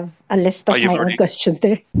 I have a list of you've my own already- questions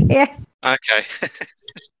there. Yeah. Okay.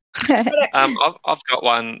 I've got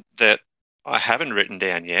one that I haven't written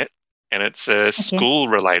down yet, and it's school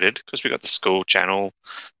related because we got the school channel.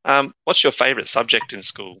 What's your favourite subject in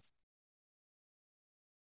school?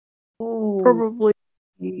 Ooh. Probably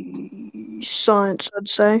science, I'd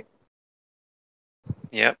say.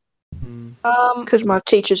 Yep. Because my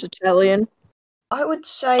teacher's Italian. I would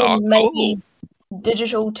say maybe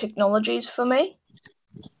digital technologies for me.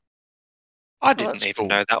 I didn't even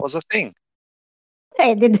know that was a thing.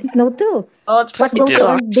 I didn't know too. Oh, it's What goes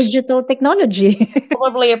on digital technology?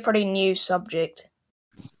 probably a pretty new subject.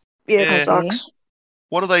 Yeah, Yeah. it sucks.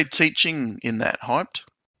 What are they teaching in that? Hyped?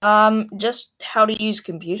 Just how to use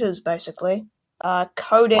computers, basically.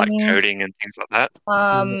 Coding. Like coding and things like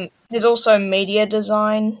that. There's also media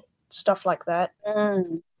design, stuff like that.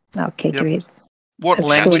 Okay, great. What That's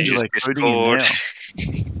language good. are they coding in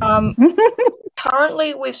now?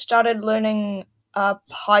 Currently, we've started learning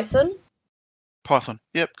Python. Python.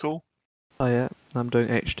 Yep, cool. Oh yeah, I'm doing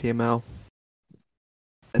HTML.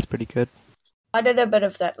 That's pretty good. I did a bit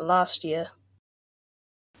of that last year.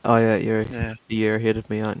 Oh yeah, you're a year ahead of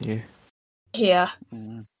me, aren't you? Yeah.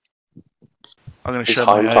 I'm going to Is show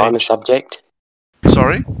home my time a age. subject?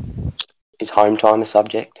 Sorry? Is home time a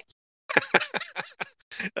subject?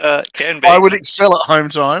 Can be. I would excel at home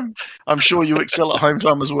time. I'm sure you excel at home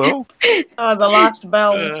time as well. Oh, the last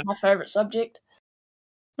bell is my favourite subject.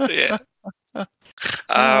 Yeah.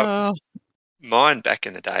 Mine back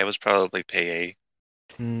in the day was probably PE.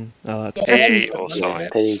 I like Yeah, PE that's or good.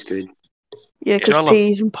 science. PE is good. Yeah, because I love-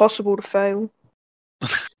 PE is impossible to fail.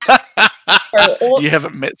 You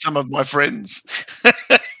haven't met some of my friends.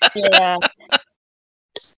 Yeah.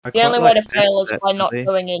 I The quite only like way to fail maths, is by not actually.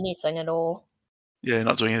 doing anything at all. Yeah,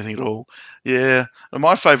 not doing anything at all. Yeah. And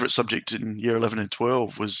my favourite subject in year 11 and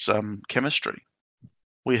 12 was chemistry.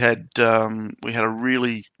 We had a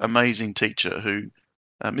really amazing teacher who,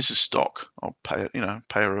 Mrs. Stock, I'll pay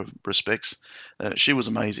her respects. She was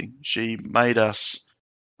amazing. She made us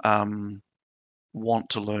want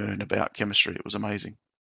to learn about chemistry. It was amazing.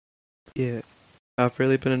 Yeah, I've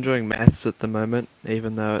really been enjoying maths at the moment,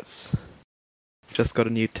 even though it's just got a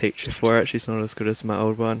new teacher for it. She's not as good as my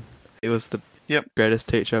old one. He was the greatest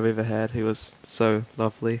teacher I've ever had. He was so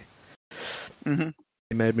lovely. Mm-hmm.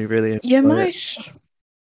 He made me really enjoy my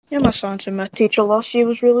science and math teacher last year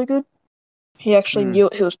was really good. He actually knew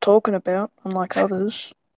what he was talking about, unlike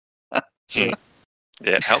others. Yeah,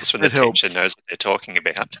 it helps when It the helps. teacher knows what they're talking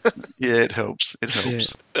about. Yeah, it helps. It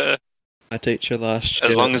helps. Yeah. My teacher last year.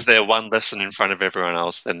 As long as they're one lesson in front of everyone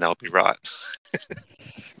else, then they'll be right.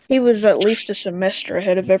 He was at least a semester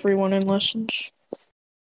ahead of everyone in lessons.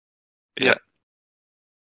 Yeah.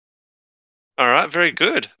 All right, very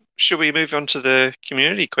good. Should we move on to the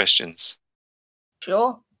community questions?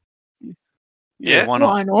 Sure. Yeah, why not?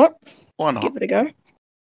 Why not? Why not? Give it a go.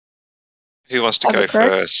 Who wants to Have go a crack.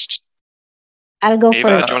 first? I'll go Eva,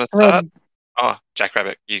 first. do you want to start? Oh,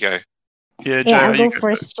 Jackrabbit, you go. Yeah, Jay, I'll you go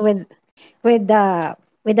first with a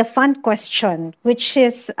fun question, which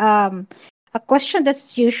is a question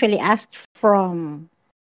that's usually asked from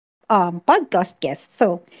podcast guests.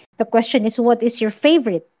 So the question is, what is your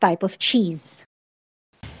favorite type of cheese?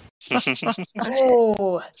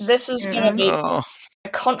 Oh, this is going to be Oh, a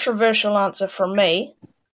controversial answer from me.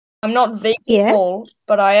 I'm not vegan Yeah. at all,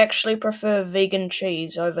 but I actually prefer vegan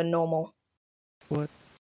cheese over normal. What?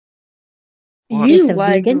 It's You a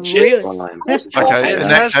like vegan cheese? really? okay. It In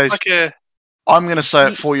that has case, like a... I'm going to say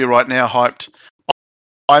it for you right now, Hyped.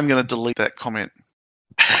 I'm going to delete that comment.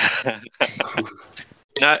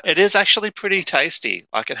 No, it is actually pretty tasty.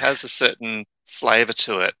 Like, it has a certain flavour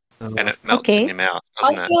to it, and it melts in your mouth,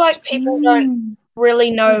 doesn't I it? feel like people don't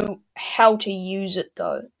really know how to use it,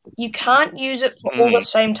 though. You can't use it for all the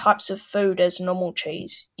same types of food as normal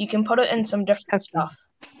cheese. You can put it in some different stuff.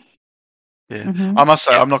 Yeah, I must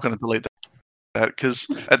say I'm not going to delete that because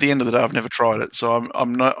at the end of the day, I've never tried it. So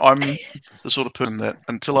I'm the sort of person that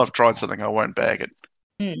until I've tried something, I won't bag it.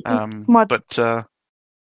 But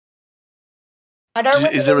I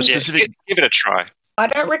don't. Is there a specific? Give it a try. I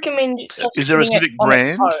don't recommend. Just Is there a eating it specific on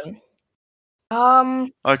its brand?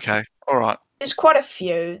 own. Okay, all right. There's quite a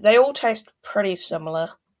few. They all taste pretty similar.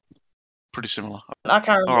 Pretty similar. I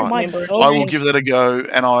can't remember. I will give that a go,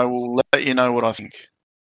 and I will let you know what I think.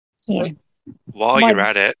 Yeah. While you're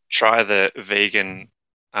at it, try the vegan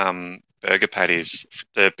burger patties,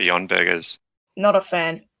 the Beyond Burgers. Not a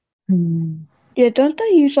fan. Yeah, don't they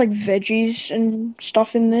use like veggies and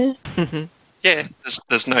stuff in there? Yeah,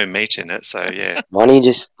 there's no meat in it, so yeah. Why don't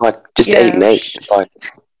you just eat meat?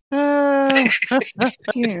 Okay.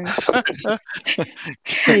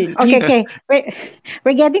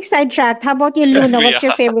 We're getting sidetracked. How about you, Luna? What's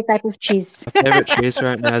your favorite type of cheese? My favorite cheese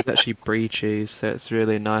right now is actually brie cheese. So it's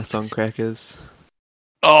really nice on crackers.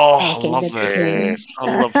 Oh, I love that. Yes,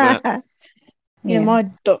 I love that. Yeah, my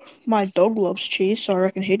dog loves cheese, so I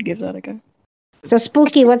reckon he'd give that a go. So,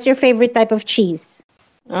 Spooky, what's your favorite type of cheese?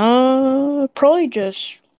 Probably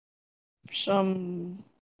just some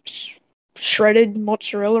shredded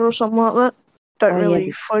mozzarella or something like that. Don't really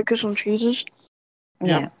focus on cheeses.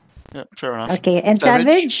 Yeah, fair enough. Okay, and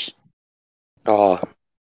Savage? Oh,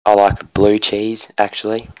 I like blue cheese,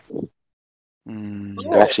 actually.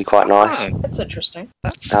 They're actually quite nice. That's interesting.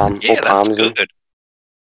 That's Parmesan. good.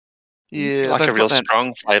 Yeah, like a real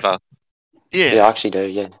strong flavour. Yeah, I actually do.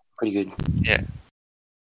 Yeah, pretty good. Yeah.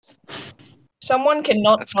 Someone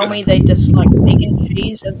cannot tell me they dislike vegan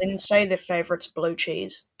cheese and then say their favourite's blue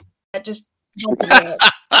cheese. That just doesn't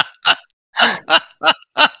work.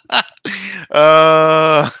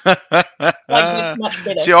 That's much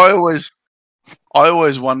better. See, I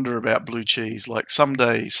always wonder about blue cheese. Like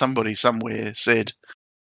someday, somebody somewhere said,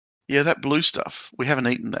 "Yeah, that blue stuff. We haven't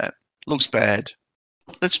eaten that. Looks bad.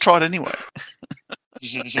 Let's try it anyway."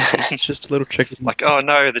 It's just a little tricky. Like, oh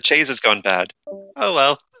no, the cheese has gone bad. Oh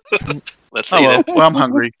well, let's Oh eat well, it. well, I'm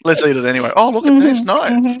hungry. Let's eat it anyway. Oh, look, it tastes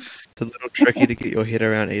nice. It's a little tricky to get your head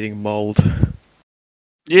around eating mold.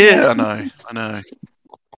 Yeah, I know.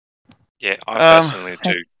 Yeah, I personally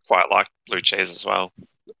do quite like blue cheese as well.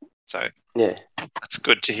 So Yeah. it's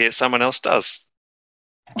good to hear someone else does.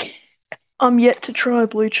 I'm yet to try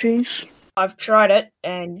blue cheese. I've tried it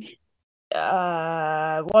and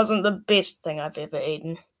wasn't the best thing I've ever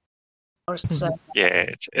eaten. I was to say. Yeah,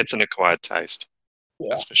 it's an acquired taste. Yeah.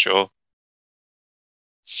 That's for sure.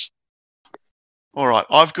 All right,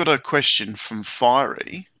 I've got a question from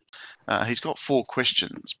Fiery. He's got 4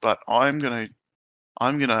 questions, but I'm gonna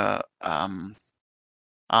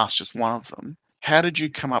ask just one of them. How did you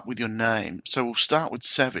come up with your name? So we'll start with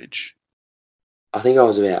Savage. I think I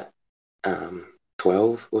was about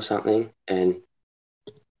 12 or something, and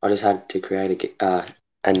I just had to create a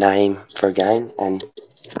name for a game, and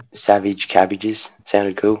Savage Cabbages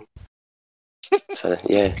sounded cool. So,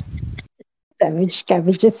 yeah. Savage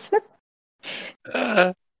cabbages.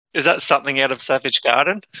 Is that something out of Savage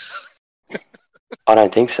Garden? I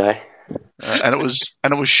don't think so. And it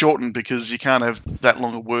was shortened because you can't have that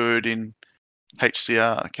long a word in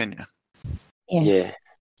HCR, can you? Yeah.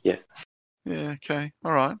 Yeah. Yeah, okay.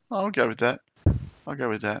 All right. I'll go with that.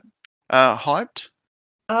 Hyped?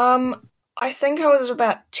 I think I was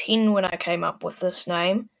about 10 when I came up with this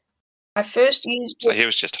name. I first used So he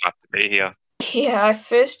was just hyped to be here. Yeah, I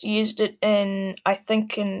first used it in, I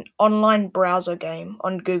think, an online browser game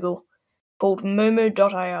on Google called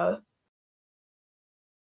Mumu.io.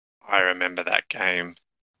 I remember that game.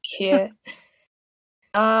 Yeah.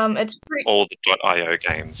 It's pretty... All the .io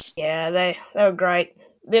games. Yeah, they were great.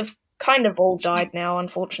 They've kind of all died now,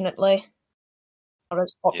 unfortunately. Not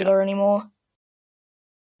as popular anymore.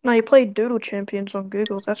 No, you played Doodle Champions on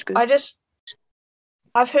Google. That's good.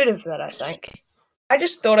 I've heard of that, I think. I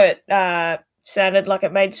just thought it sounded like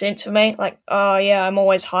it made sense for me. Like, oh yeah, I'm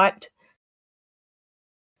always hyped.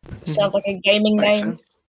 Sounds like a gaming Makes name. sense.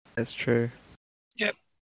 That's true. Yep.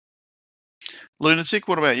 Lunatic,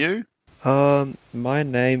 what about you? My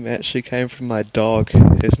name actually came from my dog.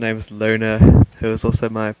 His name is Luna, who is also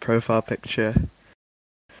my profile picture.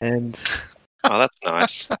 And Oh, that's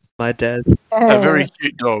nice. my dad. A very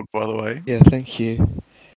cute dog, by the way. Yeah, thank you.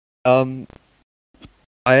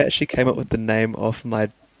 I actually came up with the name of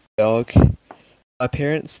my dog. My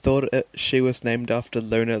parents thought she was named after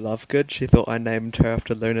Luna Lovegood. She thought I named her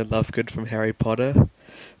after Luna Lovegood from Harry Potter.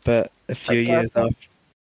 But a few years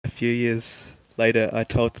later, I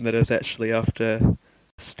told them that it was actually after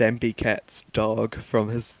Stampy Cat's dog from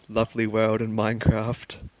his lovely world in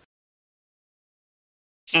Minecraft.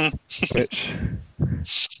 Which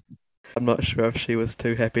I'm not sure if she was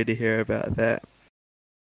too happy to hear about that.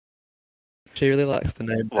 She really likes the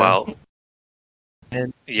name. Well,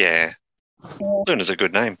 and yeah. Luna's a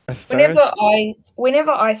good name.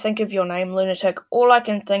 Whenever I think of your name, Lunatic, all I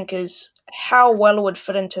can think is how well it would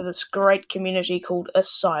fit into this great community called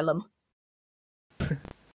Asylum.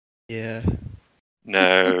 Yeah.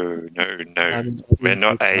 No. We're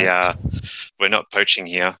not poaching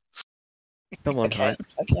here. Come on, Okay. Hype.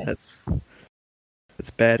 Okay. That's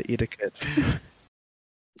bad etiquette.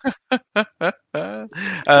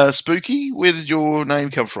 Spooky, where did your name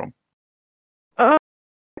come from?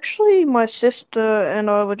 Actually, my sister and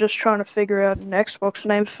I were just trying to figure out an Xbox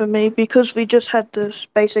name for me because we just had this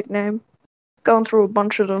basic name, going through a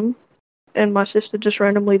bunch of them, and my sister just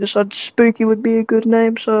randomly decided Spooky would be a good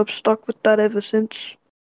name, so I've stuck with that ever since.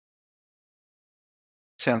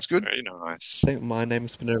 Sounds good. Very nice. I think my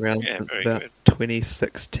name's been around since very about good.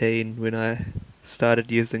 2016 when I started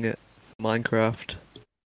using it for Minecraft.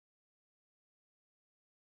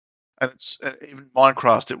 And it's in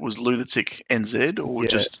Minecraft. It was LunaticNZ or Yeah,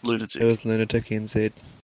 just Lunatic? It was LunaticNZ.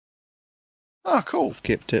 Oh, cool. I've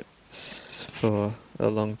kept it for a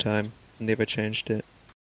long time. Never changed it.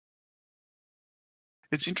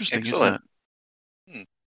 It's interesting, Excellent. isn't it?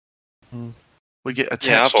 Hmm. We get attached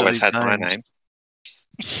Yeah, I've to always these had my names. name.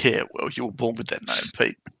 Yeah, well, you were born with that name,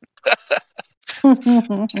 Pete.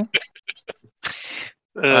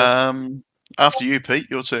 After you,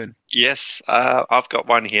 Pete, your turn. Yes, I've got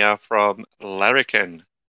one here from Larrikin.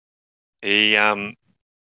 He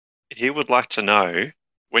would like to know,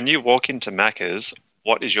 when you walk into Macca's,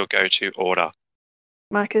 what is your go-to order?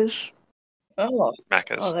 Macca's. Oh,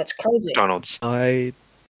 Macca's. that's crazy. McDonald's. I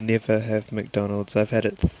never have McDonald's. I've had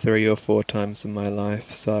it 3 or 4 times in my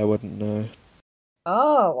life, so I wouldn't know.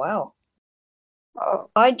 Oh, wow.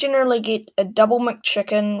 I generally get a double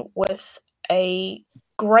McChicken with a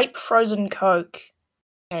grape frozen Coke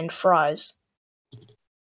and fries.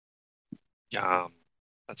 Yum.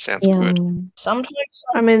 That sounds good. Sometimes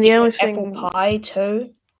I mean, the get only apple thing. pie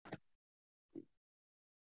too.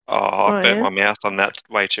 Oh, I've burnt yeah? my mouth on that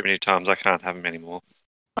way too many times. I can't have them anymore.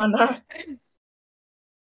 I know.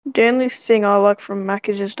 The only thing I like from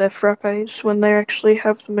Macca's is their frappes when they actually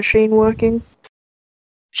have the machine working.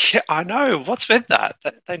 Yeah, I know. What's with that?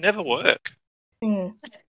 They never work.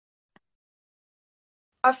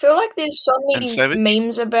 I feel like there's so And many Savage?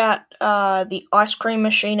 memes about the ice cream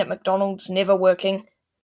machine at McDonald's never working.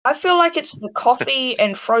 I feel like it's the coffee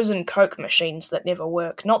and frozen Coke machines that never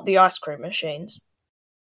work, not the ice cream machines.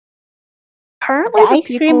 Apparently, The the ice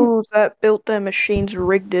cream- people that built their machines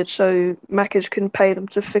rigged it so Macca's can pay them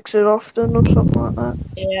to fix it often or something like that.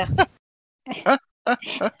 Yeah.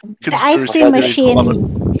 The ice Conspiracy cream theories, love it.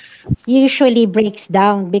 machine usually breaks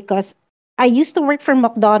down because I used to work for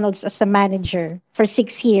McDonald's as a manager for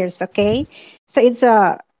 6 years. Okay, so it's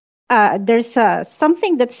there's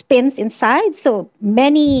something that spins inside, so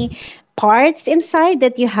many parts inside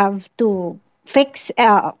that you have to fix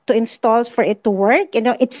to install for it to work.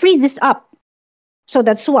 It freezes up, so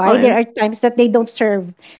that's why there are times that they don't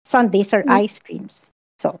serve sundaes or ice creams.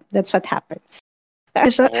 So that's what happens.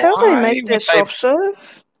 Is that how they Why make their would they- soft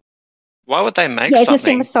serve? Why would they make Yeah, it's the same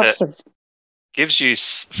something as soft that serve. gives you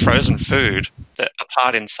frozen food that a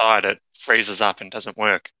part inside it freezes up and doesn't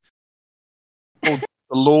work? The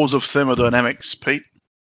laws of thermodynamics, Pete.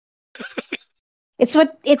 It's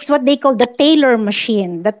what they call the Taylor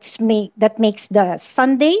machine. That makes the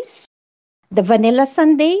sundaes, the vanilla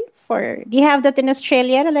sundae. Do you have that in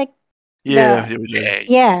Australia? Like Yeah, here we do.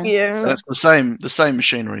 yeah, Yeah. That's the same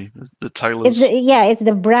machinery. The Taylors. it's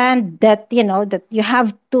the brand that that you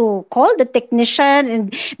have to call the technician,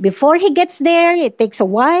 and before he gets there, it takes a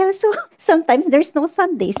while. So sometimes there's no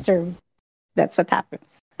sundae served. That's what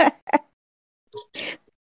happens.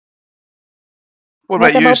 What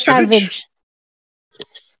about you, about Savage?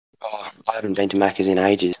 Oh, I haven't been to Macca's in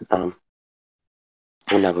ages. Wouldn't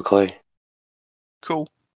have a clue. Cool.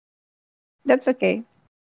 That's okay.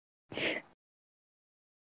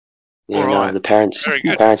 Yeah, All right. no, the parents Very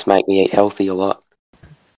good. make me eat healthy a lot.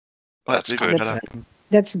 That's even good. better.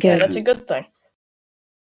 That's Yeah, good. that's a good thing.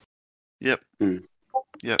 Yep. Mm.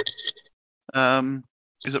 Yep.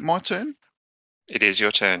 Is it my turn? It is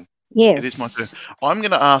your turn. Yes. It is my turn. I'm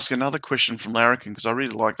going to ask another question from Larrikin because I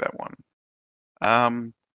really like that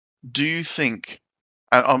one. Do you think?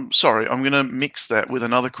 I'm sorry. I'm going to mix that with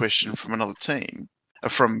another question from another team,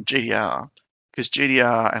 from GDR, because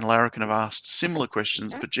GDR and Larrikin have asked similar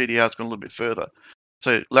questions, but GDR's gone a little bit further.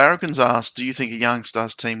 So Larrikin's asked, "Do you think a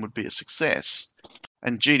Youngstars team would be a success?"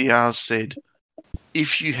 And GDR said,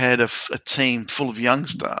 "If you had a team full of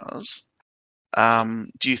Youngstars,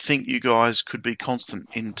 do you think you guys could be constant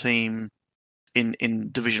in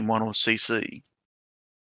Division 1 or CC?"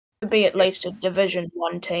 Could be at least a Division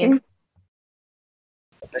 1 team.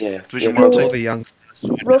 Yeah. Division yeah, one probably. All the youngsters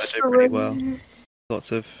do pretty well.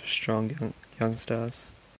 Lots of strong young stars.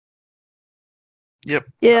 Yep.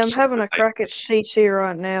 Yeah, I'm having a crack at CC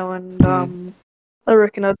right now, and I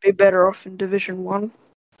reckon I'd be better off in Division 1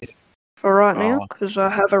 for right now, because I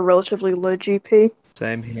have a relatively low GP.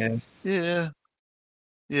 Same here. Yeah.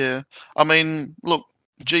 Yeah. I mean, look,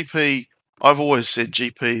 GP, I've always said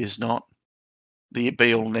GP is not the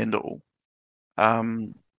be-all and end-all,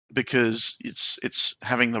 because it's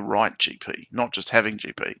having the right GP, not just having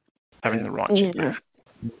GP, having the right GP. Yeah.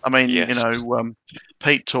 I mean, Yes.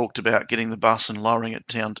 Pete talked about getting the bus and lowering it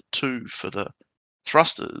down to 2 for the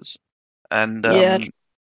thrusters, and Yeah.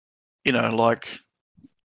 like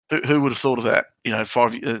who would have thought of that?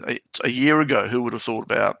 A year ago, who would have thought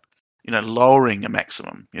about lowering a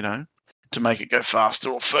maximum, to make it go faster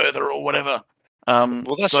or further or whatever.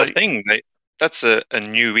 Well, that's the thing. That's a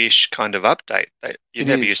newish kind of update. You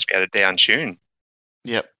never used to be able to down tune.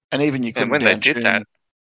 Yep, and even you couldn't. And when they did down-tune- that,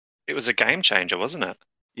 it was a game changer, wasn't it?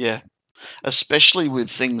 Yeah, especially with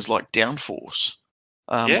things like downforce.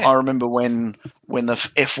 Yeah. I remember when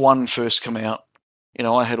the F1 first came out.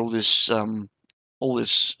 I had all this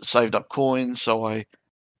saved up coins, so I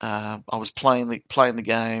was playing the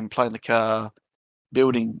game, playing the car,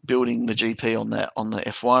 building the GP on the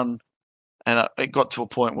F1, and it got to a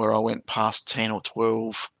point where I went past 10 or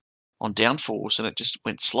 12 on downforce, and it just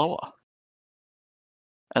went slower,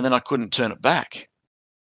 and then I couldn't turn it back.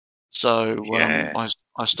 So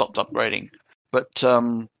I stopped upgrading. But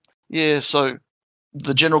so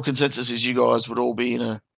the general consensus is you guys would all be in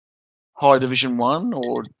high Division 1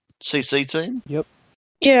 or CC team? Yep.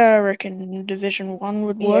 Yeah, I reckon Division 1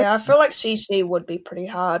 would work. Yeah, I feel like CC would be pretty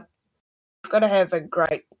hard. You've got to have a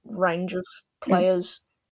great range of players.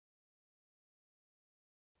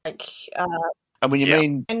 Like, And when you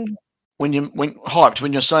mean and when hyped,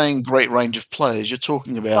 when you're saying great range of players, you're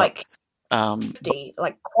talking about like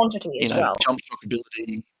quantity as well. Jump shock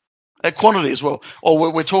ability, quantity as well.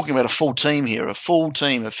 Or we're talking about a full team here, a full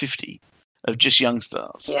team of 50 of just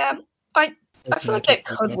Youngstars. Yeah, I feel like that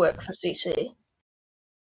could work for CC.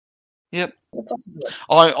 Yep. It's a possibility.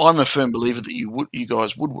 I'm a firm believer that you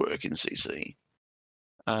guys would work in CC.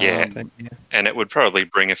 And it would probably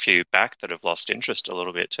bring a few back that have lost interest a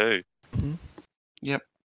little bit too. Mm-hmm. Yep.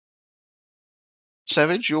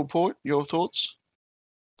 Savage, your thoughts?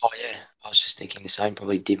 Oh yeah, I was just thinking the same.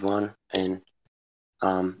 Probably Div 1, and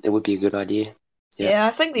it would be a good idea. Yeah,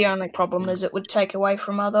 I think the only problem is it would take away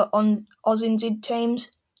from other AUSNZ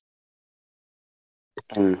teams.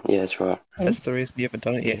 Yeah, that's right. That's the reason you haven't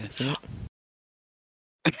done it yet, isn't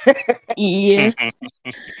it? Yeah.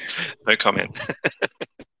 No comment.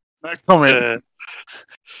 No comment.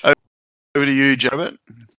 Over to you, Jabet.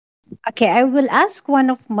 Okay, I will ask one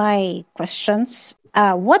of my questions.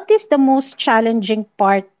 What is the most challenging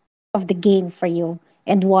part of the game for you,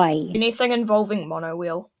 and why? Anything involving mono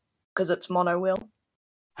wheel, because it's mono wheel.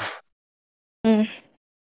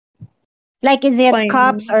 Like, is it Playing-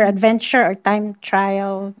 cups or adventure or time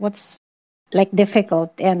trial? What's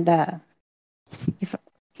difficult, and if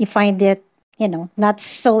you find it, not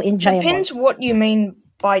so enjoyable? Depends what you mean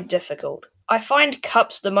by difficult. I find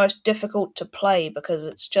cups the most difficult to play because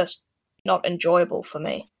it's just not enjoyable for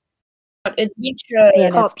me. But adventure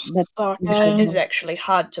Cups is actually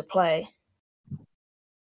hard to play.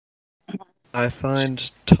 I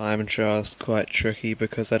find time trials quite tricky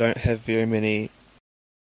because I don't have very many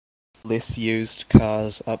less used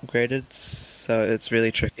cars upgraded, so it's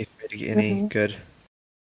really tricky for me to get any good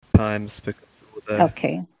times because all the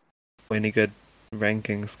any good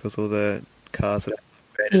rankings because all the cars that are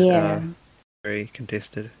upgraded are very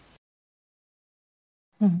contested.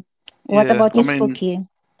 What about you, Spooky?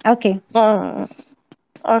 Okay.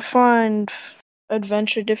 I find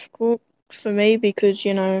adventure difficult for me because,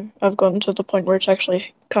 I've gotten to the point where it's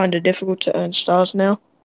actually kind of difficult to earn stars now.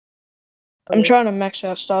 I'm trying to max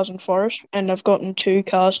out stars in Forest, and I've gotten 2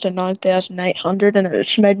 cars to 9,800, and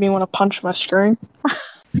it's made me want to punch my screen.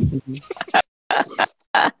 That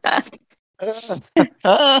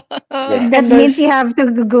means you have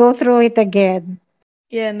to go through it again.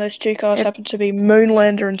 Yeah, and those 2 cars happen to be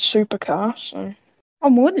Moonlander and Supercar, so... Oh,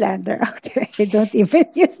 Moonlander. Okay. I don't even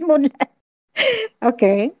use Moonlander.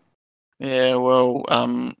 Okay. Yeah, well,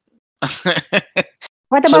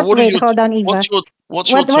 What about, hold on, Eva. What's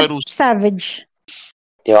your total? Savage?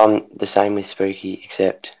 Yeah, I'm the same with Spooky,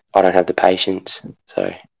 except I don't have the patience, so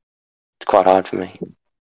it's quite hard for me.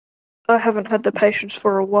 I haven't had the patience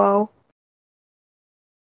for a while.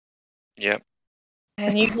 Yep.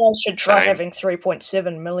 And you guys should try having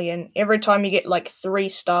 3.7 million. Every time you get 3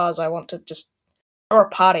 stars, I want to just... Or a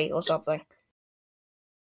party or something.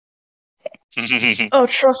 Oh,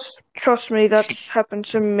 trust me, that's happened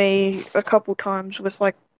to me a couple times with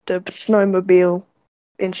the snowmobile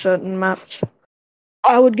in certain maps.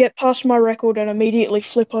 I would get past my record and immediately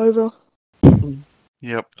flip over.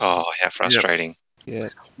 Yep. Oh, how frustrating. Yeah.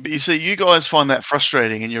 But you see, you guys find that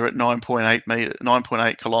frustrating and you're at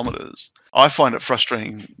 9.8 kilometers. I find it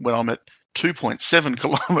frustrating when I'm at 2.7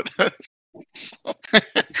 kilometers.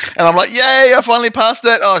 And I'm like, yay, I finally passed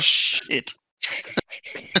that. Oh, shit.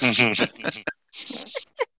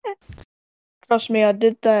 Trust me, I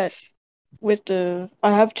did that with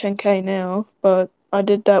I have 10k now, but I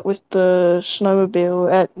did that with the snowmobile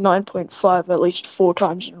at 9.5 at least 4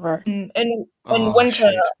 times in a row. In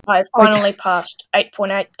winter, shit. I finally passed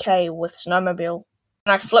 8.8k with snowmobile,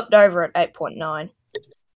 and I flipped over at 8.9.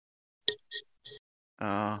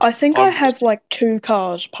 I think I have 2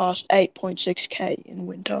 cars past 8.6k in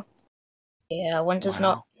winter. Yeah, winter's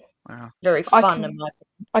not very fun in my opinion.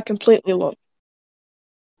 I completely lost.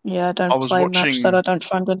 Yeah, I don't play maps that I don't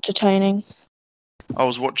find entertaining. I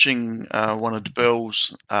was watching one of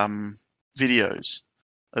DeBell's videos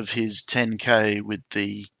of his 10k with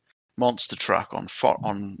the monster truck on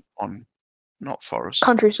not Forest.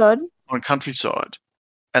 Countryside. On Countryside.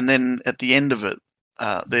 And then at the end of it,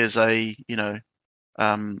 there's all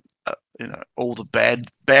the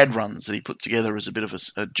bad runs that he put together as a bit of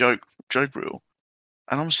a joke reel.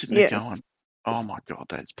 And I'm sitting there going, oh my God,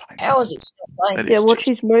 that's painful. How is it still playing? Yeah, what's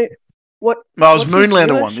his move? What? No, it was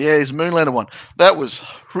Moonlander one. Yeah, his Moonlander one. That was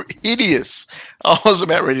hideous. I was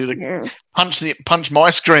about ready to punch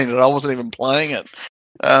my screen, and I wasn't even playing it.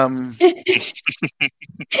 I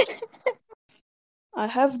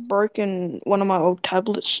have broken one of my old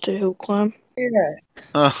tablets to hill climb. Yeah.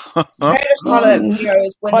 The greatest part of that video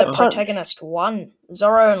is when the protagonist won.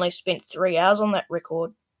 Zorro only spent 3 hours on that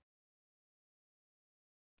record.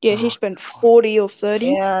 Yeah, he spent 40 or 30.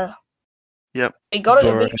 Yeah. Yep. He got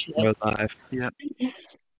Zorro it eventually. Yep.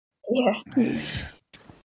 Yeah.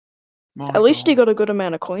 At least he got a good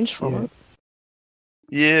amount of coins from it.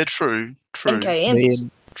 Yeah, true. NKMs.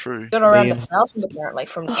 True. Got around 1,000 apparently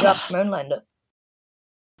from just Moonlander.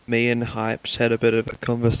 Me and Hypes had a bit of a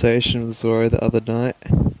conversation with Zorro the other night.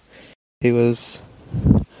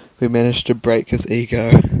 We managed to break his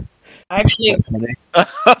ego. I actually, Oh,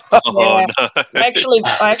 no. I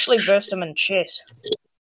actually versed him in chess.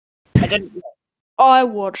 I didn't. I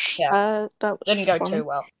watched Yeah. that. Didn't go too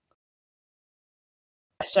well.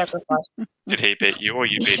 I sacrificed. Did he beat you or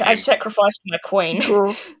you beat him? I sacrificed my queen. I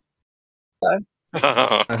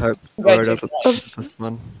hope Zorro doesn't win this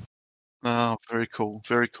one. Oh, very cool.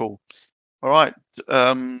 Very cool. All right.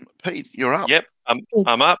 Pete, you're up. Yep,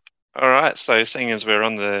 I'm up. All right, so seeing as we're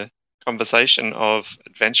on the conversation of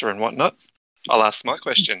adventure and whatnot, I'll ask my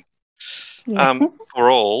question.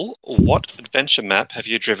 For all, what adventure map have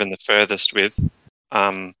you driven the furthest with?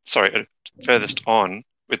 Furthest on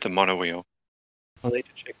with the monowheel? I'll need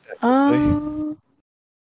to check that quickly.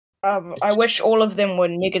 I wish all of them were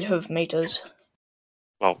negative meters.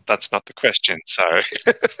 Well, that's not the question, so...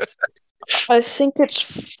 I think it's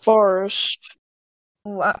forest.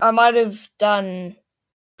 I might have done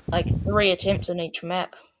like 3 attempts in each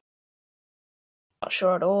map. Not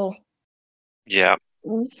sure at all. Yeah.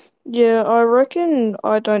 Yeah, I reckon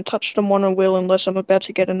I don't touch the monowheel unless I'm about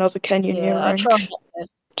to get another canyon near I rank. try not to.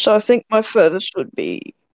 So I think my best would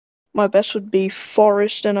be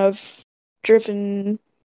forest, and I've driven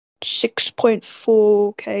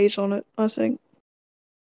 6.4 Ks on it, I think.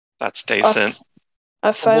 That's decent.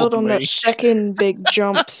 I failed on that second big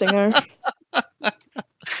jump thingo.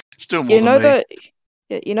 Still more than me.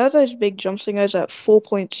 You know those big jump thingos at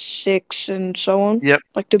 4.6 and so on? Yep.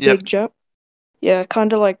 Like the big jump? Yeah,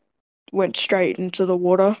 kind of like went straight into the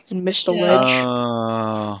water and missed a ledge.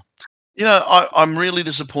 I'm really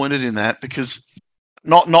disappointed in that because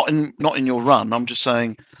not in your run. I'm just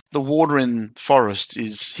saying the water in forest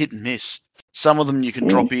is hit and miss. Some of them you can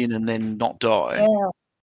drop in and then not die,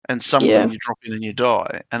 and some of them you drop in and you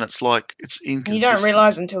die, and it's like it's inconsistent. You don't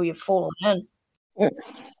realise until you've fallen in.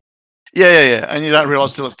 Yeah, and you don't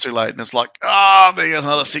realise till it's too late, and it's like, there goes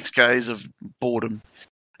another 6 Ks of boredom.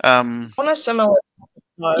 On a similar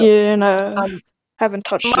note, haven't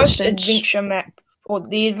touched most it since. adventure map, or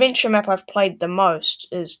the adventure map I've played the most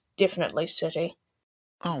is definitely City.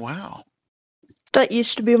 Oh wow, that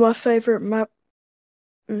used to be my favourite map.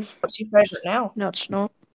 What's your favourite now? No, it's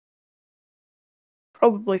not.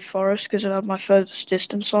 Probably Forest because it had my furthest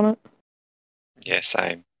distance on it. Yeah,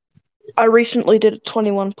 same. I recently did a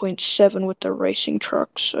 21.7 with the racing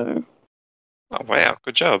truck, so... Oh, wow,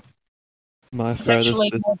 good job. My It's furthest actually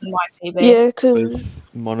more than my PB. Yeah, because... with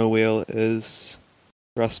monowheel is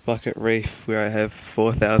Rust Bucket Reef, where I have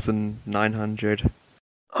 4,900.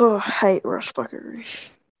 Oh, I hate Rust Bucket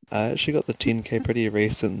Reef. I actually got the 10k pretty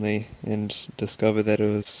recently and discovered that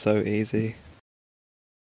it was so easy.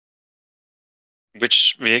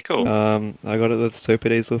 Which vehicle? I got it with Super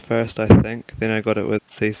Diesel first, I think. Then I got it with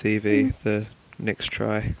CCV the next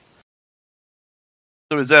try.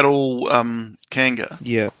 So is that all Kanga?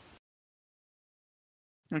 Yeah.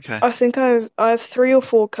 Okay. I think I have 3 or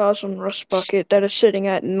 4 cars on Rust Bucket that are sitting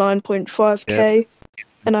at 9.5k,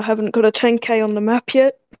 and I haven't got a 10k on the map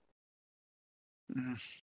yet.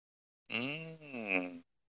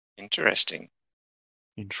 Interesting.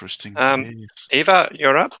 Yes. Eva,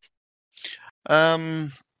 you're up.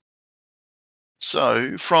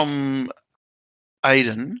 So from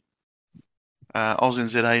Aiden,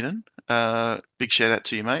 AUSNZ Aiden, big shout out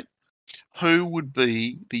to you, mate. Who would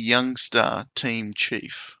be the Youngstar team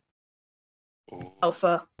chief?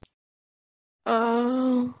 Alpha.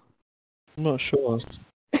 I'm not sure.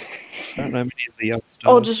 I don't know many of the Youngstars.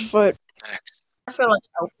 I'll just vote. I feel like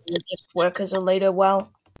Alpha would just work as a leader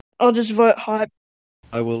well. I'll just vote Hype.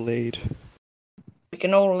 I will lead. We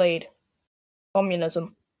can all lead.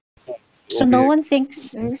 Communism. So no one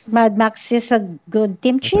thinks Mad Max is a good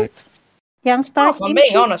team chief? Youngstar if I'm team being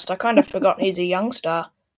chief? honest, I kind of forgot he's a Youngstar.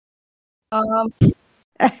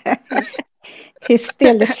 He's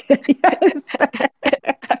still a Youngstar.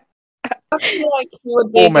 I feel like he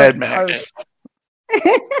would be Or a Mad good Max.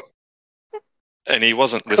 And he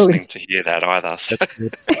wasn't listening to hear that either. So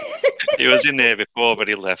he was in there before, but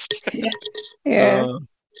he left. Yeah.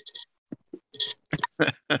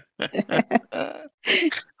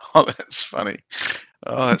 Oh, that's funny.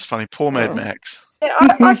 Oh, that's funny. Poor Mad Max. Yeah,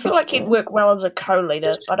 I feel like he'd work well as a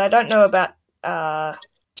co-leader, but I don't know about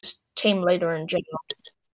just team leader in general.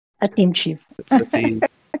 A team chief.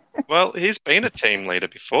 Well, he's been a team leader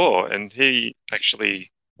before, and he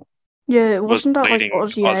actually Yeah, was wasn't that like leading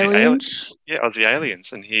Aussie Aliens? Aussie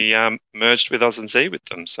Aliens, and he merged with AUSNZ with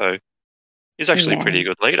them. So he's actually a pretty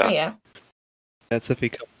good leader. Oh, yeah. That's if he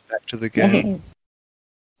comes back to the game.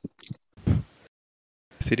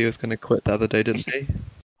 Said he was going to quit the other day, didn't he?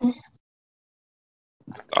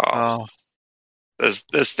 Oh.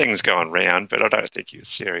 There's things going round, but I don't think he was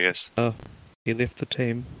serious. Oh, he left the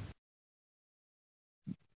team.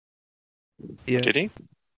 Yeah. Did he?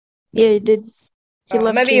 Yeah, he did. He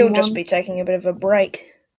left Maybe Team he'll just One. be taking a bit of a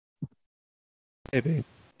break. Maybe.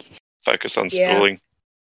 Focus on schooling.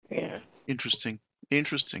 Yeah. Interesting.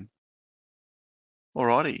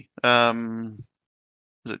 Alrighty.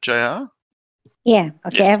 Is it JR? Yeah.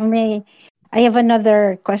 Okay. Yes. I have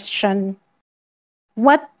another question.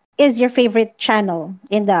 What is your favorite channel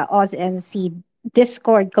in the AUSNZ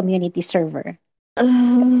Discord community server?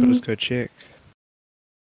 I'll just go check.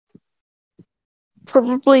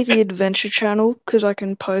 Probably the Adventure Channel, because I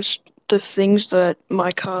can post the things that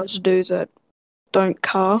my cars do that don't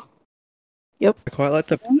car. Yep. I quite like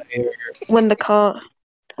the player. When the car...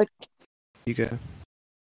 You go.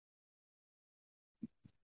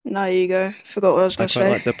 No, you go. Forgot what I was going to I say.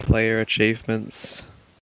 quite like the player achievements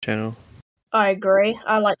channel. I agree.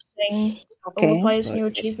 I like seeing all the players' new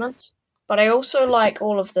achievements, but I also like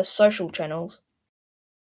all of the social channels.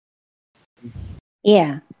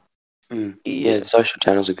 Yeah. Yeah, the social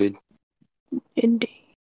channels are good. Indeed.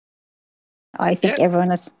 I think everyone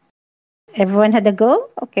had a go?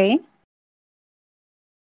 Okay.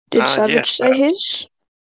 Did Savage say his?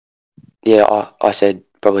 Yeah, I said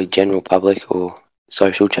probably general public or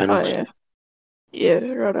social channels. Oh, yeah.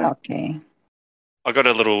 Yeah, right. Okay. I got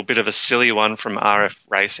a little bit of a silly one from RF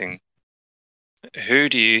Racing. Who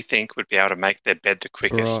do you think would be able to make their bed the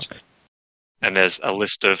quickest? Rock. And there's a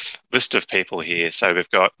list of people here. So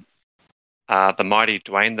we've got the mighty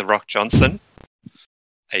Dwayne "The Rock" Johnson,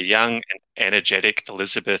 a young and energetic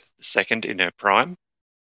Elizabeth II in her prime,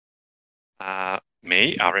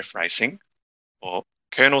 me, RF Racing, or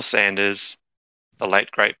Colonel Sanders, the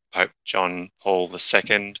late great Pope John Paul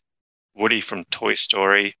II, Woody from Toy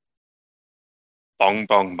Story, Bong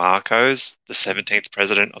Bong Marcos, the 17th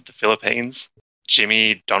president of the Philippines,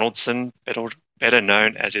 Jimmy Donaldson, better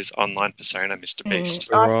known as his online persona, Mr. Beast.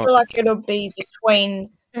 I feel like it'll be between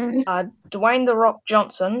Dwayne "The Rock"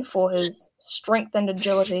 Johnson for his strength and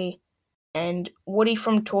agility, and Woody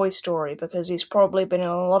from Toy Story because he's probably been in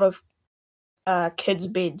a lot of kids'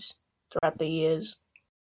 beds throughout the years.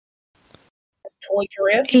 His toy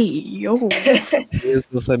career. Hey, yo. He is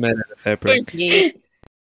also made out of fabric. He's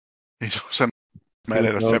also made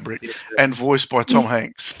out of fabric and voiced by Tom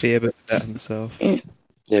Hanks. Fair bit about himself.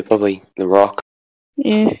 Yeah, probably The Rock.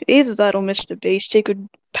 Yeah, either that or Mr. Beast. He could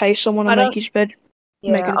pay someone to make his bed.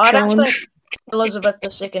 Make it a I challenge. don't think Elizabeth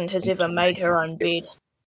II has ever made her own bed.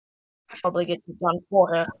 Probably gets it done for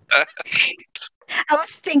her. I was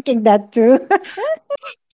thinking that too.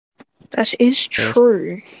 That is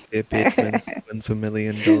true. Their bed wins $1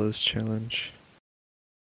 million challenge.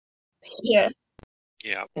 Yeah.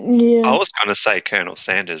 Yeah. Yeah. I was going to say Colonel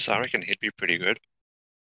Sanders. I reckon he'd be pretty good.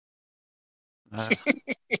 That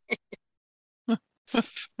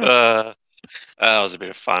was a bit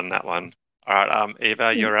of fun, that one. All right,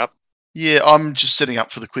 Eva, you're up. Yeah, I'm just setting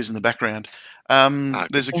up for the quiz in the background.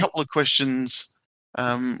 There's a couple of questions.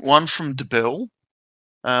 One from DeBell.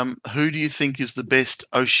 Who do you think is the best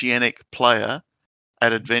oceanic player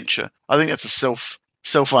at Adventure? I think that's a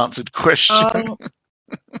self-answered question.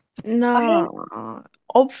 No.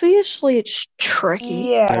 Obviously, it's tricky.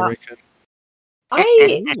 Yeah. I reckon.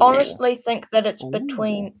 I honestly think that it's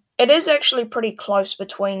between... It is actually pretty close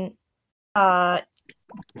between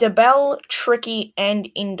DeBell, Tricky, and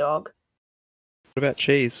Indog. What about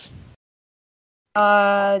Cheese? He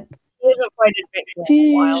hasn't played Adventure in a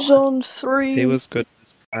He's while. on 3. He was good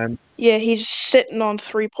this time. Yeah, he's sitting on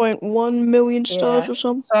 3.1 million stars or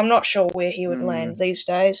something. So I'm not sure where he would land these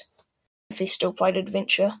days if he still played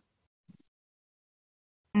Adventure.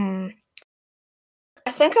 I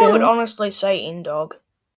think I would honestly say Indog.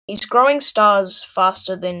 He's growing stars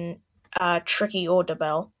faster than Tricky or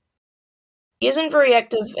DeBell. He isn't very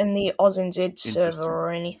active in the AUSNZ server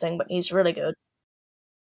or anything, but he's really good.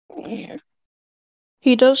 Yeah.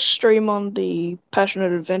 He does stream on the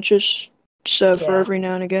Passionate Adventures server every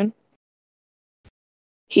now and again.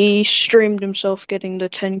 He streamed himself getting the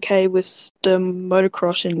 10k with the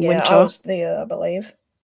motocross in winter. I was there, I believe.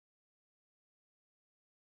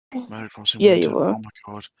 Motocross in Yeah, winter. you were. Oh my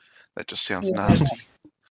god, that just sounds Yeah. nasty.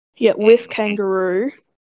 Yeah, with kangaroo.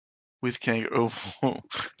 With kangaroo. Yeah,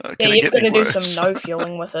 Can it you've get got any to do worse? some no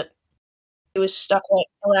fueling with it. It was stuck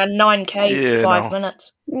at around 9k for Yeah, 5 no.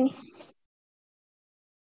 minutes.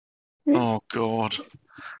 Oh god.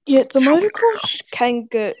 Yeah, the motocross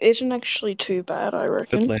kangaroo isn't actually too bad, I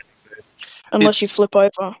reckon. Unless you It's- flip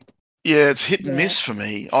over. Yeah, it's hit and Yeah. miss for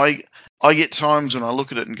me. I get times when I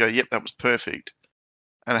look at it and go, "Yep, that was perfect,"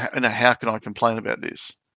 and how can I complain about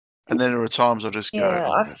this? And then there are times I just go, Yeah,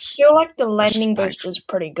 "Oh, I that's feel like the just landing boost painful." is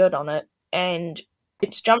pretty good on it, and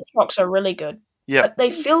its jump shocks are really good. Yep. But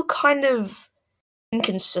they feel kind of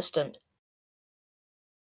inconsistent.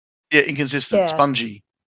 Yeah, inconsistent, Yeah. spongy.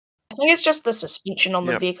 I think it's just the suspension on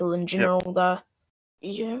the Yep. vehicle in general, though.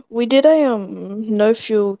 Yeah, we did a no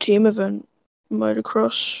fuel team event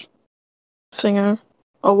motocross thingo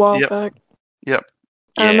a while Yep. back. Yep.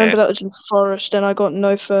 I remember that was in forest, and I got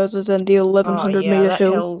no further than the 1100 meter that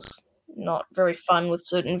hill. hill's not very fun with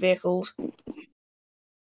certain vehicles.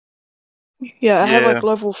 Yeah, I had Yeah.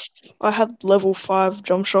 I had level 5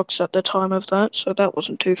 jump shocks at the time of that, so that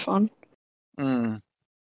wasn't too fun. Mm. I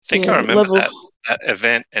think Yeah, I remember level- that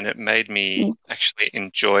event, and it made me actually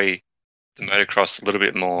enjoy the motocross a little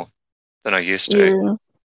bit more than I used to. Yeah,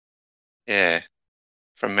 Yeah,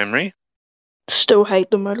 from memory. still hate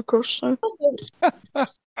the motocross though.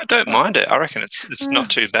 I don't mind it. I reckon it's not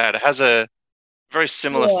too bad. It has a very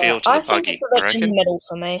similar feel to the I think buggy, it's a I bit in reckon. the middle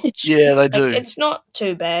for me. Yeah, they Like, do. it's not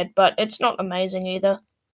too bad, but it's not amazing either.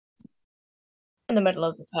 In the middle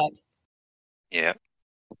of the pack. Yeah.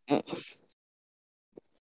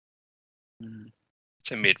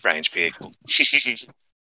 It's a mid-range vehicle.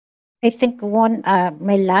 I think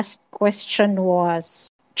my last question was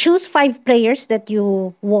choose 5 players that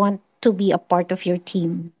you want to be a part of your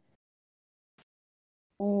team.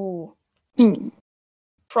 Ooh.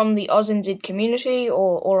 From the AUSNZ community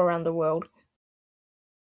or all around the world?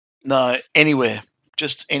 No, anywhere.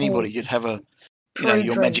 Just anybody. You'd have your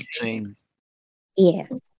dream magic team. Yeah.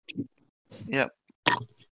 Yep.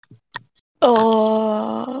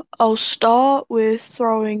 I'll start with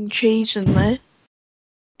throwing cheese in there.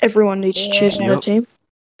 Everyone needs cheese in their team.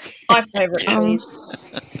 My favourite cheese.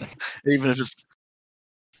 Even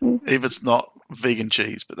if it's not vegan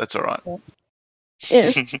cheese, but that's all right.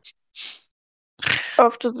 Yeah.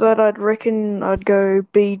 After that, I'd reckon I'd go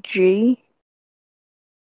BG.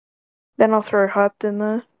 Then I'll throw Hyped in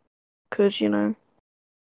there, because,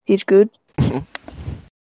 he's good. Two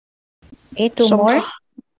more?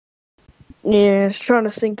 Yeah, trying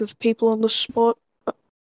to think of people on the spot.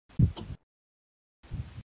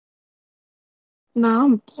 No,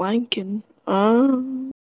 I'm blanking.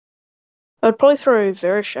 I'd probably throw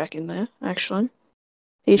Vereshak in there, actually.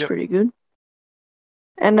 He's pretty good.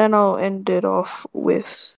 And then I'll end it off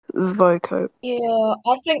with Vocope. Yeah,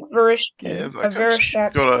 I think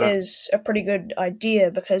Vereshak is a pretty good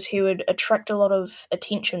idea because he would attract a lot of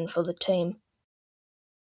attention for the team.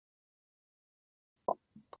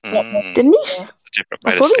 Didn't he? That's a different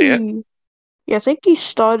way to see it. Yeah, I think he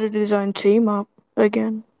started his own team up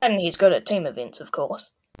again. And he's good at team events, of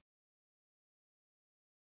course.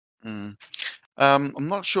 I'm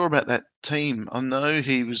not sure about that team. I know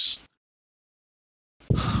he was.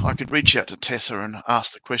 I could reach out to Tessa and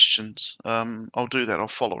ask the questions. I'll do that. I'll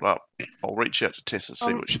follow it up. I'll reach out to Tessa,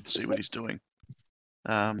 see what he's doing.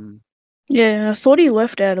 Yeah, I thought he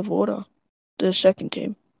left out of order. The second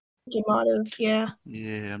team. He might have, yeah.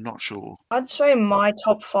 Yeah, I'm not sure. I'd say my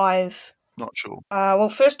top 5. Not sure. Well,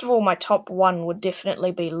 first of all, my top 1 would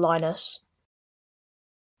definitely be Linus.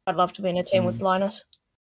 I'd love to be in a team with Linus.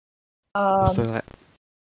 So like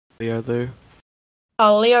Leo Lou.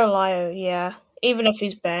 Oh, Leo Lio, yeah. Even if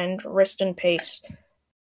he's banned, rest in peace.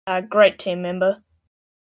 Great team member.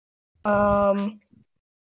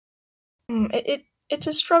 It's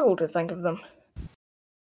a struggle to think of them.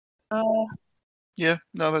 Yeah,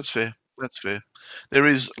 no, that's fair. That's fair. There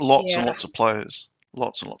is lots and lots of players.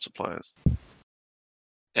 Lots and lots of players.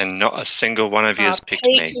 And not a single one of you has picked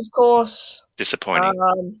Pete, me. of course. Disappointing.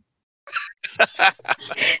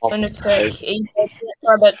 Lunatic,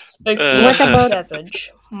 Rabbit, Spooki, What about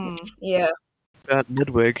Savage? Yeah.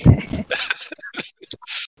 Midwig.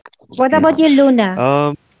 What about you,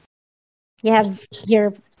 Luna? You have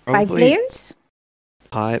your 5 players?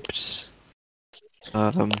 Hyped.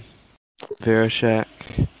 Vereshak.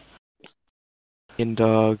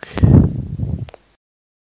 Indog.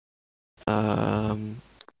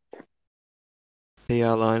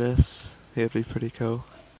 PR Linus. He'd be pretty cool.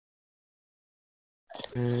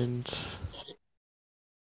 And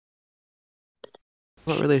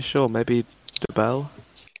I'm not really sure. Maybe DeBell,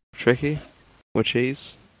 Tricky, or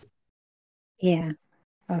Cheese. Yeah.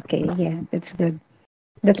 Okay. Yeah, that's good.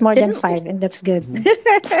 That's more than Didn't 5, and that's good.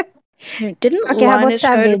 didn't Okay, how about Linus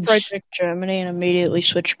go to Savage? Project Germany and immediately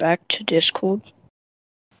switch back to Discord?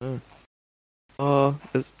 Oh,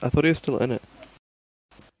 I thought he was still in it.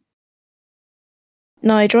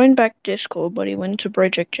 No, he joined back Discord, but he went to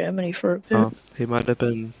Project Germany for a bit. Oh, he might have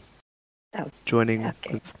been joining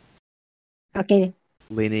with Okay.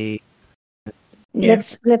 Lenny. Yeah.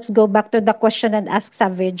 Let's go back to the question and ask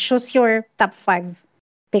Savage. Who's your top 5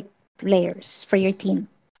 pick players for your team?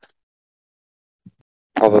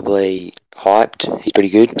 Probably Hyped. He's pretty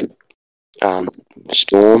good.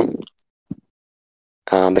 Storm.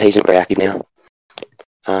 But he's not very active now.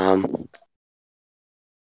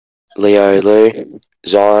 Leo Lou,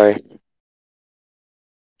 Zorro.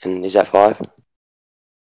 And is that 5?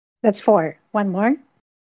 That's 4. One more.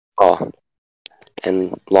 Oh.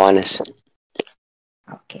 And Linus.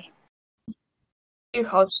 Okay. You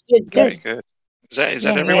hosted. Very good. Is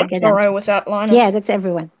that everyone? good Sorrow answers. without Linus. Yeah, that's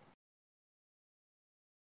everyone.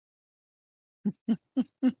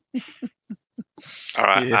 All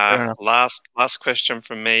right. Yeah, fair enough. Last question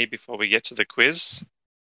from me before we get to the quiz,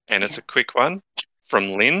 and it's a quick one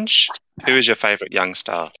from Linge. Who is your favourite young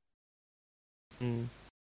star?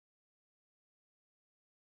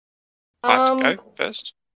 Go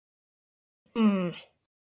first.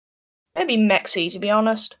 Maybe Maxi, to be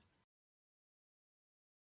honest.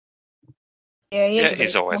 Yeah,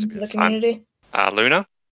 he's always a for bit the of fun. community. Luna?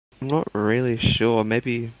 I'm not really sure.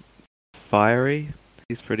 Maybe Fiery.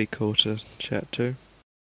 He's pretty cool to chat to.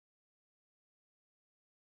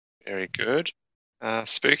 Very good.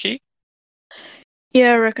 Spooky?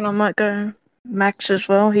 Yeah, I reckon I might go Max as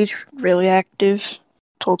well. He's really active,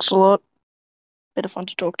 talks a lot. Bit of fun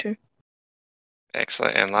to talk to.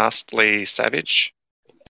 Excellent. And lastly, Savage?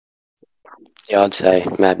 Yeah, I'd say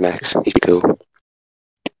Mad Max. He's cool.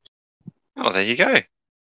 Oh, there you go.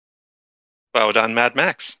 Well done, Mad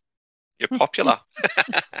Max. You're popular.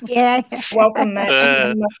 Yeah. Welcome, Max.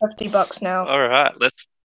 Give me my $50 now. All right, let's.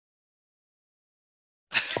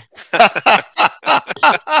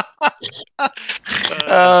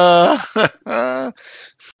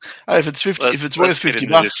 If it's 50, if it's worth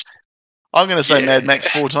 $50, I'm going to say Mad Max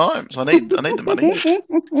 4 times. I need the money.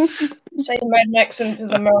 Say Mad Max into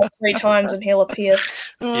the mirror 3 times and he'll appear.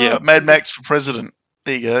 Yeah, Mad Max for president.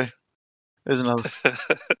 There you go. There's another.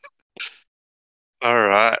 All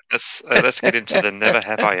right, let's get into the Never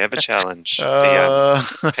Have I Ever challenge, the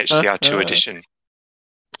HCR2 edition.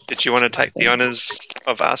 Did you want to take the honours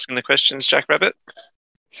of asking the questions, Jack Rabbit?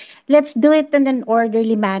 Let's do it in an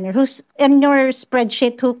orderly manner. Who's in your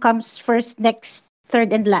spreadsheet? Who comes first, next,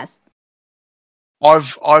 third, and last?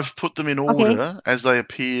 I've put them in order as they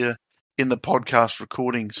appear in the podcast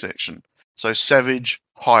recording section. So Savage,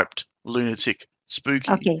 Hyped, Lunatic,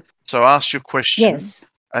 Spooky. Okay. So ask your question. Yes.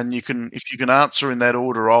 And if you can answer in that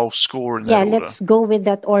order, I'll score in that order. Yeah, let's go with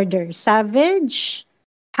that order. Savage,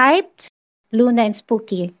 Hyped, Luna, and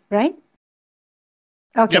Spooky, right?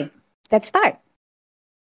 Okay. Yep. Let's start.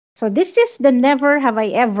 So this is the Never Have I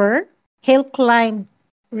Ever HillClimb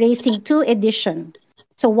Racing 2 edition.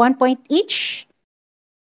 So 1 point each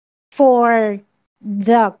for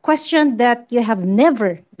the question that you have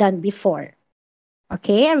never done before.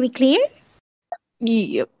 Okay, are we clear?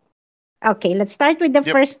 Yep. Okay, let's start with the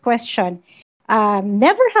first question.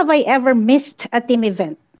 Never have I ever missed a team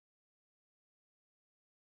event.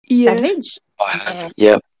 Yeah. Savage? I have.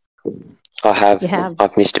 Yep. I have. You have.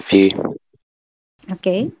 I've missed a few.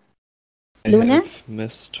 Okay. I Luna? have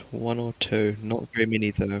missed 1 or 2. Not very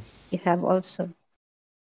many, though. You have also.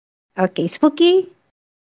 Okay, Spooky?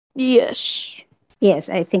 Yes. Yes,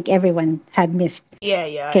 I think everyone had missed.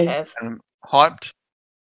 Yeah, Okay. I have. Hyped?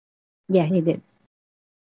 Yeah, he did.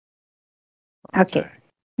 Okay.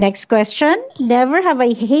 Next question. Never have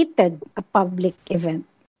I hated a public event.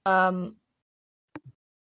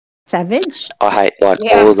 Savage? I hate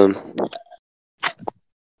all of them.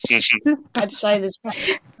 I'd say there's 2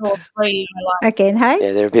 or 3 I like. Okay, and hi?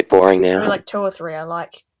 Yeah, they're a bit boring now. Maybe like 2 or 3 I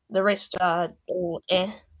like. The rest are all eh.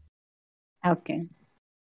 Okay.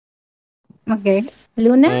 Okay.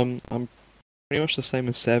 Luna? I'm pretty much the same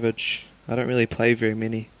as Savage. I don't really play very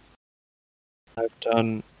many. I've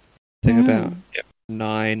done, I think, about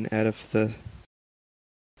 9 out of the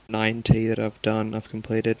 90 that I've done. I've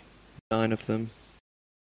completed 9 of them.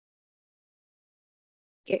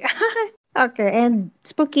 Okay. Okay, and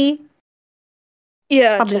Spooky?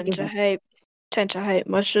 Yeah, I Public tend to hate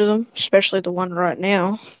most of them, especially the one right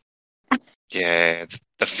now. Yeah,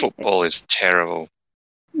 the football is terrible.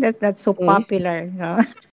 That's so popular. No?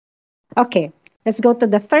 Okay, let's go to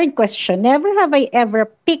the third question. Never have I ever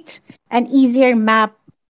picked an easier map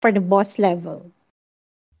for the boss level?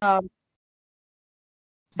 Um,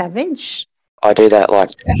 Savage? I do that like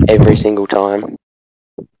every single time.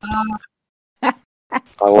 I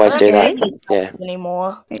always do that. Yeah,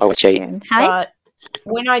 anymore. I would cheat. And hi? But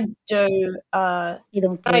when I do, You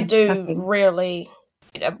don't when I do Okay. really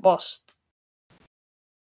get a boss,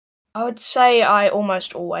 I would say I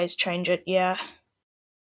almost always change it. Yeah.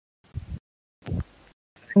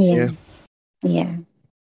 Yeah. Yeah.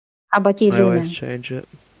 How about you, I Luna? always change it.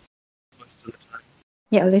 Most of the time.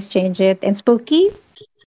 You always change it. And Spooky?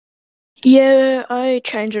 Yeah, I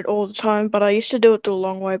change it all the time, but I used to do it the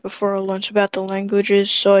long way before I learnt about the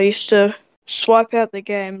languages. So I used to swipe out the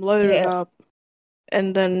game, load it Yeah. up,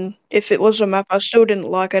 and then if it was a map I still didn't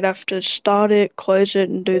like, I'd have to start it, close it,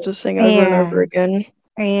 and do the thing over and over again.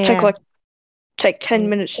 Yeah. Take 10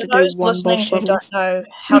 minutes For to do those one listening boss who level. don't know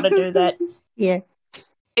how to do that, Yeah.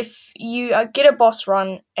 if you get a boss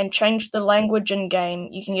run and change the language in game,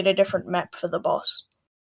 you can get a different map for the boss.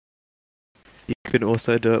 You can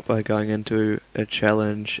also do it by going into a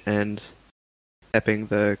challenge and tapping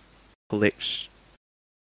the collect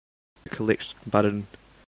button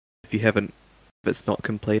if it's not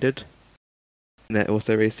completed, and that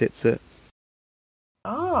also resets it.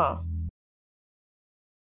 Ah.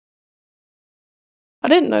 I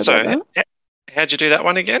didn't know So, about that. how'd you do that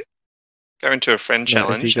one again? Go into a friend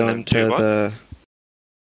challenge If you go and then do into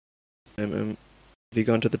what? if you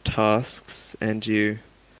go into the tasks and you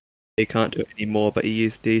can't do it anymore, but there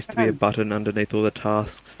used to be a button underneath all the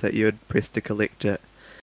tasks that you would press to collect it,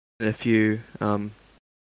 and if you hadn't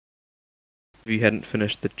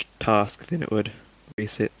finished the task, then it would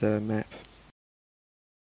reset the map.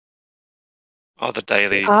 Oh, the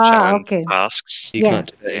daily Ah, challenge okay. tasks. You Yeah. can't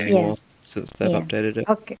do that Yeah. anymore since they've Yeah. updated it.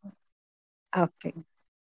 Okay. Okay.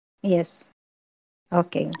 Yes.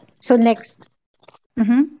 Okay. So next.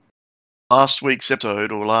 Mm-hmm. Last week's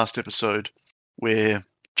episode, or last episode, where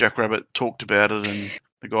Jackrabbit talked about it, and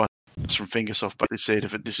the guy from Fingersoft basically said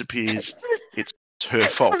if it disappears, it's her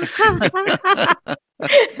fault.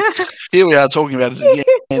 Here we are talking about it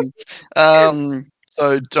again.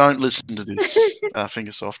 So don't listen to this,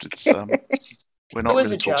 Fingersoft. It's we're not It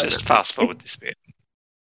was really a talking joke. Just about fast forward this bit.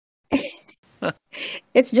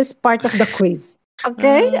 It's just part of the quiz.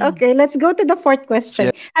 Okay, okay. Let's go to the fourth question.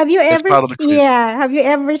 Yeah, Have you it's ever, part of the quiz. have you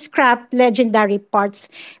ever scrapped legendary parts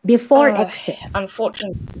before access?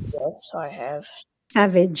 Unfortunately, yes, I have.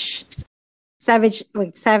 Savage,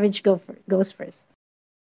 wait, Savage goes first.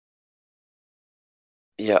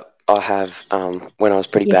 Yeah, I have. When I was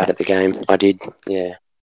pretty bad at the game, I did. Yeah.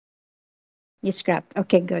 You scrapped.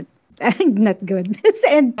 Okay, good. Not good.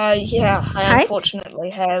 And Yeah, I Height?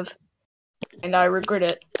 unfortunately have, and I regret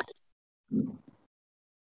it.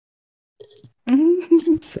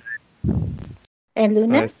 And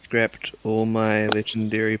Luna? I scrapped all my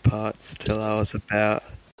legendary parts till I was about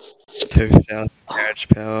 2,000 carriage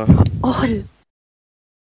power. All,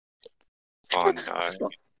 Oh no.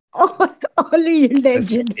 all your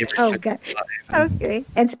legend. every Oh single god. Okay.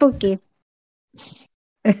 And Spooky.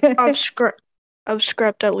 I've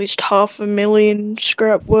scrapped at least 500,000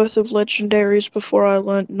 scrap worth of legendaries before I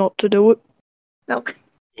learnt not to do it. Okay.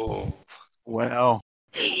 Oh. Wow.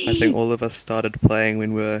 I think all of us started playing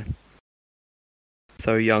when we were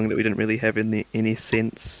so young that we didn't really have any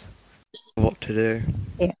sense of what to do.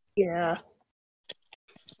 Yeah.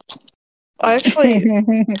 I've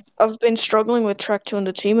been struggling with track 2 in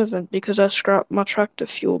the team event because I scrapped my tractor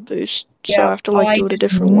fuel boost, so I have to do it a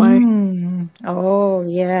different way. Oh,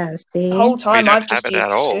 yeah. See? The whole We time don't I've just have it used at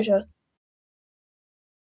the all. scooter.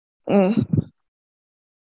 Mm.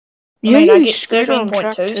 I mean, I get use scooter on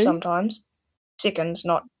track 13.2 2? sometimes. Seconds,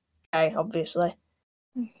 not A, obviously.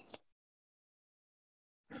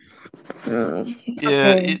 Yeah,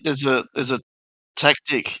 Okay. there's a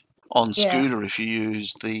tactic on Yeah. scooter if you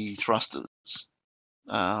use the thrusters.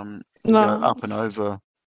 You No. go up and over.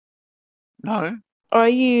 No. I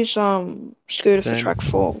use scooter for Same. track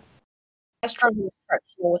 4. I struggle with track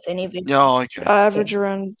 4 with any vehicle. Yeah. Okay. I average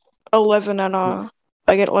around 11 and I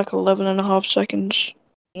get like 11.5 seconds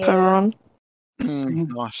per run.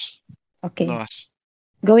 Nice. Okay. Nice.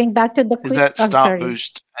 Going back to the Is quiz. that I'm start sorry.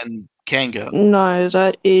 boost and Kanga? No,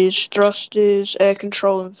 that is thrusters, air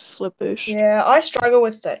control, and flip boost. Yeah, I struggle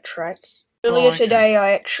with that track. Earlier okay. today,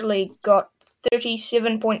 I actually got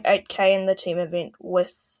 37.8k in the team event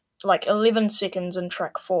with like 11 seconds in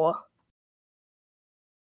track 4.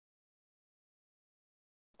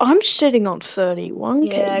 I'm sitting on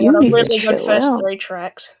 31k. Yeah, I You got a need to really good chill first out. 3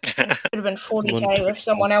 tracks. Could have been I'm on 40k if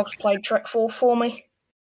someone else played track 4 for me.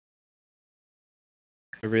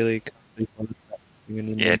 I really can't be bothered practicing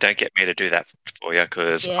anymore. Yeah, don't get me to do that for you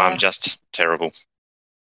because Yeah. I'm just terrible.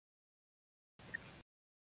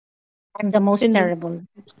 I'm the most In- terrible.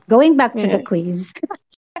 Going back to the Yeah. quiz.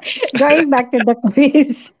 Going back to the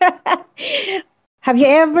quiz. Have you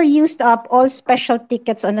ever used up all special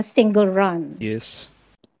tickets on a single run? Yes.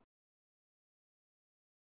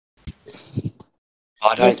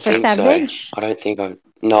 I don't Yes, for think so. Savage? I don't think I.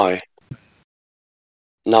 No.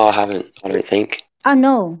 No, I haven't. I don't think. Oh,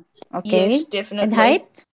 no. Okay. Yes, And definitely.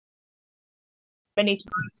 Hyped? Many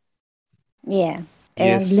times. Yeah.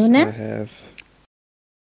 And Yes, Luna? I have.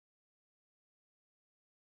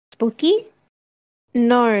 Spooky?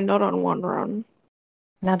 No, not on one run.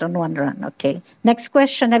 Not on one run. Okay. Next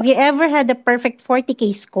question. Have you ever had a perfect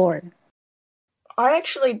 40K score? I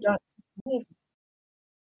actually don't believe.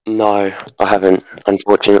 No, I haven't.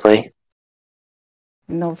 Unfortunately.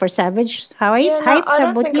 No, for Savage. How Yeah, no, Hyped? I How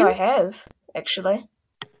don't about think you? I have, actually.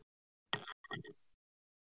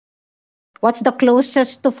 What's the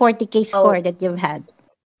closest to 40K score Oh, that you've had?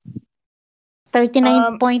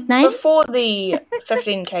 39.9? before the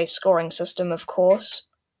 15K scoring system, of course,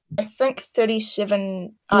 I think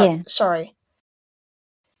 37. Yeah. Sorry,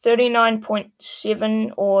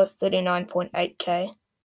 39.7 or 39.8K.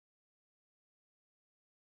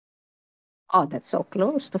 Oh, that's so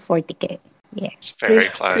close to 40K. Yeah. It's very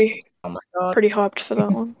close. Oh my god. Pretty hyped for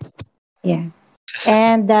that one. Yeah.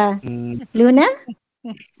 And Mm, Luna,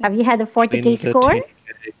 have you had a when 40K the score?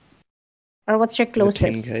 10K, Or what's your the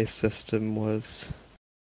closest? 10K system was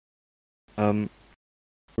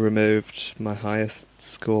removed, my highest ever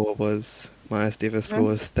score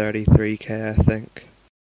was 33K, I think.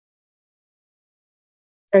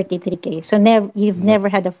 33K. So you've Yep. never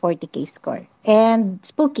had a 40K score. And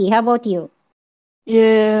Spooky, how about you?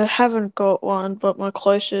 Yeah, haven't got one, but my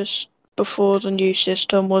closest before the new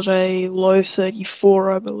system was a low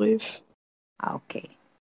 34, I believe. Okay.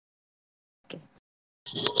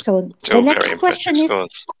 So Still the next very question impressive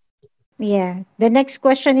is, scores. yeah, the next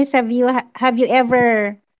question is, have you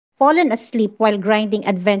ever fallen asleep while grinding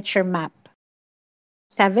adventure map?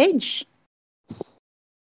 Savage?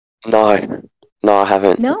 No. No, I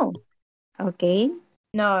haven't. No. Okay.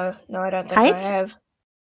 No, I don't think I Hyped? have.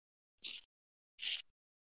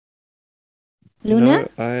 Luna?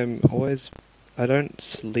 No, I don't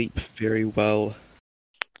sleep very well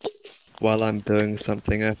while I'm doing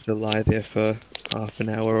something. I have to lie there for half an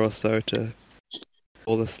hour or so to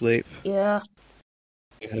fall asleep. Yeah.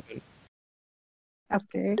 I haven't.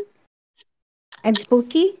 Okay. And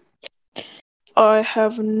Spooky? I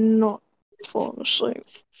have not fallen asleep.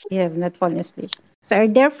 You have not fallen asleep. So I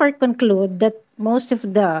therefore conclude that most of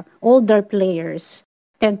the older players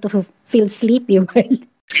tend to feel sleepy while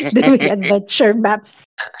doing adventure maps.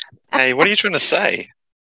 Hey, what are you trying to say?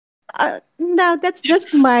 No, that's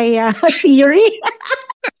just my theory.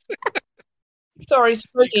 Sorry,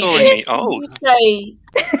 Spooky. You're calling me Did old. you say,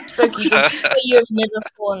 Spooky, did you say you've never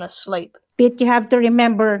fallen asleep? Pete, you have to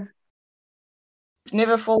remember.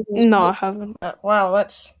 Never fallen asleep? No, I haven't. Wow,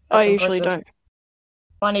 that's I impressive. usually don't.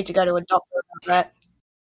 I need to go to a doctor about that.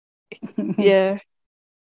 Yeah.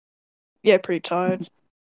 Yeah, pretty tired.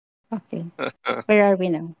 Okay. Where are we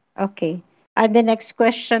now? Okay. And the next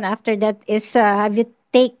question after that is have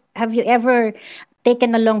you ever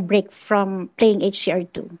taken a long break from playing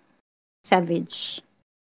HCR2? Savage.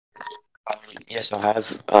 Yes, I have.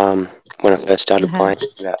 When I first started You have. playing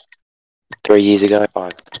about 3 years ago, I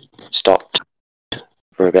stopped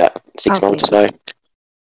for about 6 months or so.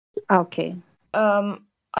 Okay.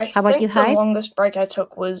 I How about you, think the Hype? longest break I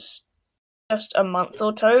took was just a month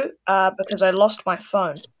or two because I lost my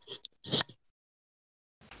phone.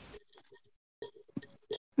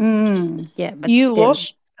 Yeah, but You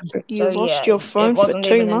still. lost your phone it wasn't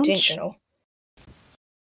for 2 even months? intentional.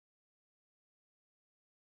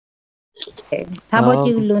 Okay. How about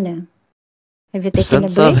you, Luna? Have you taken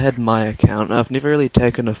Since a break? I've had my account, I've never really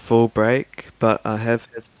taken a full break, but I have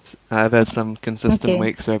had some consistent Okay.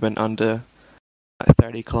 weeks where I've been under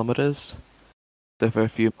 30 kilometers. So for a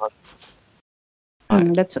few months.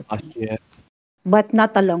 That's okay. Last year. But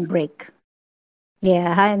not a long break.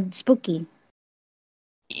 Yeah, and Spooky.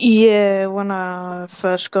 Yeah, when I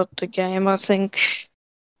first got the game, I think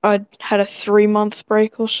I had a 3-month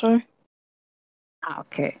break or so.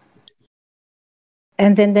 Okay.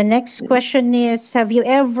 And then the next question is, have you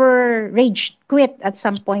ever rage quit at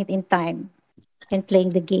some point in time in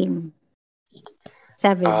playing the game?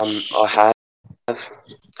 Savage. I have,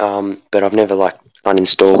 but I've never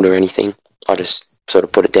uninstalled or anything. I just sort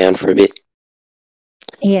of put it down for a bit.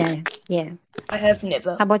 Yeah. I have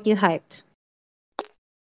never. How about you, Hyped?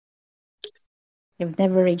 You've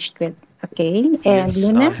never rage quit. Okay. And Yes,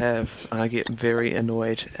 Luna? I have. I get very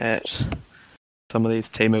annoyed at some of these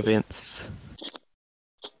team events.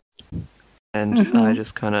 and Mhm. I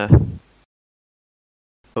just kind of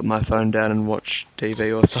put my phone down and watch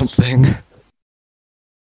TV or something.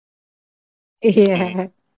 Yeah.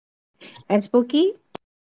 And Spooky?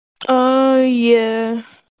 Yeah.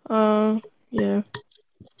 Yeah.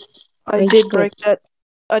 I Rage did quit. break that.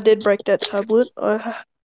 I did break that tablet. I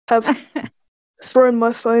have thrown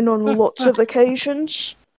my phone on lots of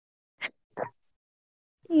occasions.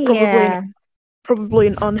 Yeah. Probably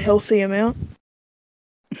an unhealthy amount.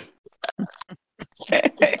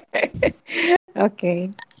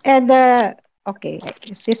 Okay. And okay,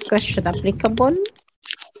 is this question applicable?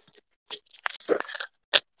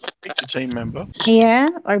 Pick the team member. Yeah,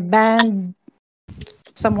 or ban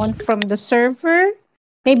someone from the server?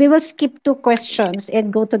 Maybe we'll skip 2 questions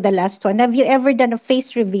and go to the last one. Have you ever done a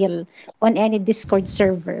face reveal on any Discord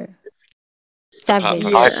server? Apart Savage.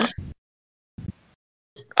 from Yeah.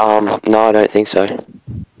 No, I don't think so.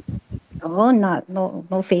 Oh,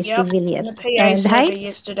 no face Yep, reveal in yet. the PA And server height?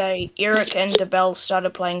 yesterday, Eric and DeBell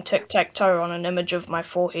started playing tic-tac-toe on an image of my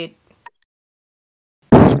forehead.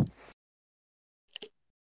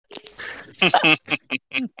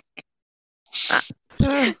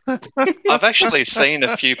 I've actually seen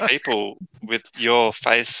a few people with your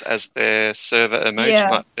face as their server emoji, Yeah.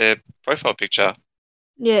 like their profile picture.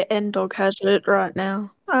 Yeah, N-Dog has it right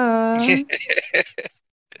now. And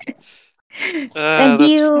That's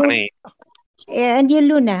you, funny. and you,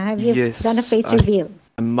 Luna, have you done a Yes, face reveal?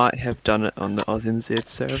 I might have done it on the AUSNZ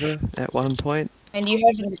server at one point. And you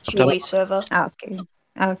have in the I've done Kiwi it- server. Okay.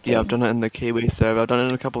 Okay. Yeah, I've done it in the Kiwi server. I've done it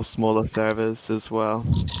in a couple smaller servers as well.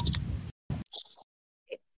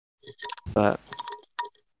 But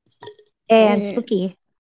And Yeah. Spooky,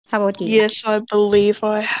 how about you? Yes, I believe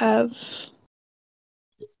I have.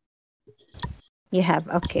 You have.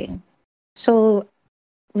 Okay. So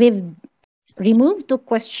we've removed 2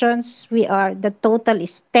 questions. The total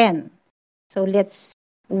is 10. So let's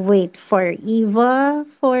wait for Eva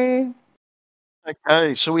for.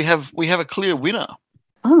 Okay, so we have a clear winner.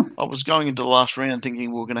 Oh, I was going into the last round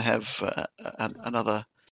thinking we were going to have another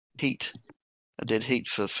heat, a dead heat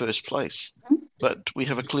for first place. But we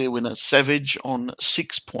have a clear winner, Savage on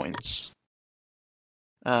 6 points,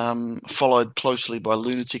 followed closely by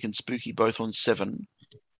Lunatic and Spooky, both on 7,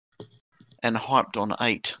 and Hyped on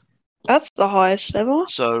 8. That's the highest ever.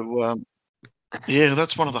 So, yeah,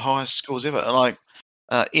 that's one of the highest scores ever. Like,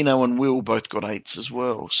 Inno and Will both got 8s as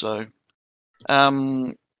well. So,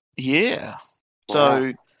 yeah. So,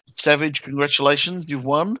 Wow. Savage, congratulations, you've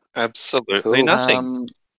won. Absolutely Cool. nothing.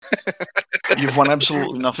 You've won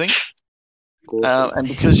absolutely nothing. Awesome. And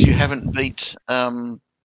because you haven't beat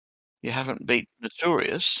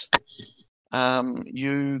Notorious,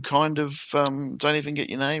 you kind of don't even get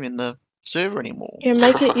your name in the server anymore. Yeah,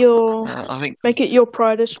 make it your I think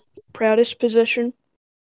proudest possession.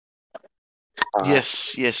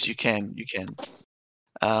 yes, you can.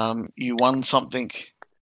 You won something.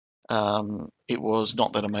 It was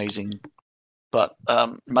not that amazing, but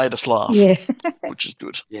made us laugh, yeah. which is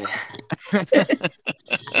good. Yeah.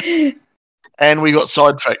 And we got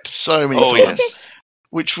sidetracked so many Oh, times, yes.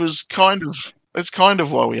 which was kind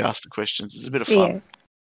of why we asked the questions. It's a bit of fun. Yeah.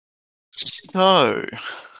 So,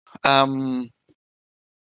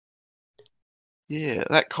 yeah,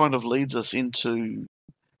 that kind of leads us into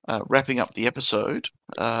wrapping up the episode.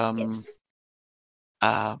 Yes.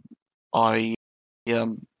 I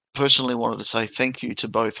personally wanted to say thank you to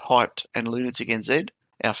both Hyped and LunaticNZ,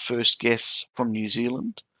 our first guests from New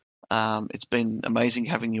Zealand. It's been amazing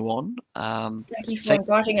having you on. Thank you for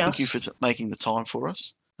inviting us. Thank you for making the time for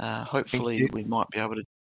us. Hopefully, we might be able to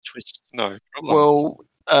twist. No problem.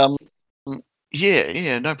 Well,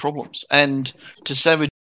 yeah, no problems. And to Savage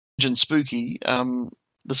and Spooky,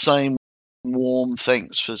 the same warm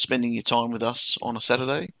thanks for spending your time with us on a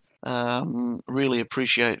Saturday. Really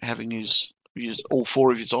appreciate having you all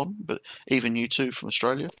 4 of you on, but even you two from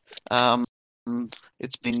Australia.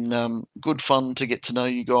 It's been good fun to get to know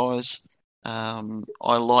you guys.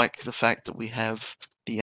 I like the fact that we have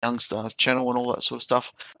the Youngstars channel and all that sort of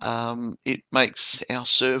stuff. It makes our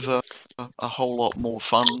server a whole lot more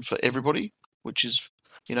fun for everybody, which is,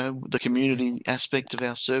 the community aspect of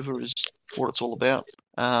our server is what it's all about.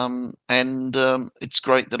 And it's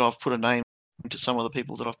great that I've put a name to some of the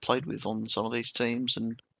people that I've played with on some of these teams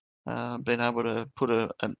and been able to put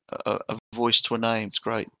a voice to a name. It's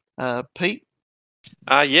great. Pete?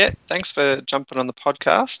 Yeah, thanks for jumping on the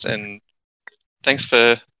podcast, and thanks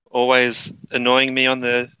for always annoying me on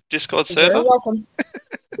the Discord You're very server. welcome.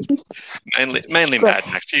 Mainly Mad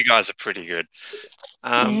Max. You guys are pretty good.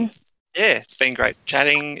 Yeah. Yeah, it's been great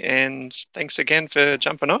chatting, and thanks again for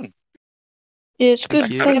jumping on. Yeah, it's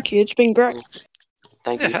good. you. Thank you. It's been great.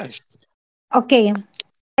 Thank It you. has. Okay.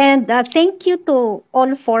 And thank you to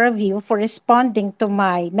all four of you for responding to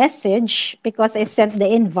my message because I sent the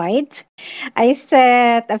invite. I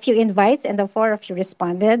sent a few invites and the four of you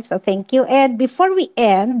responded. So thank you. And before we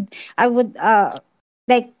end, I would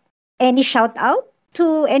like any shout out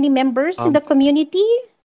to any members in the community,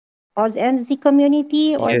 AUSNZ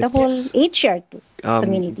community, or the whole Yes. HR2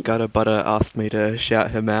 community. Gutter Butter asked me to shout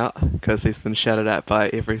him out because he's been shouted at by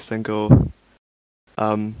every single,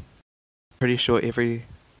 pretty sure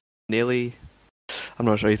nearly, I'm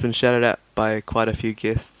not sure, he's been shouted at by quite a few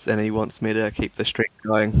guests and he wants me to keep the streak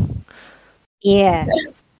going. Yeah.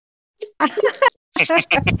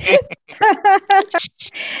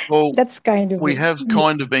 Well, That's kind of we it. have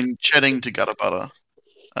kind of been chatting to Gutter Butter.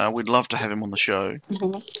 We'd love to have him on the show.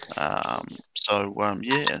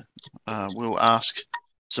 We'll ask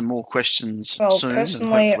some more questions Well, soon.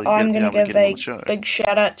 personally, and I'm going to give get him on a the show. big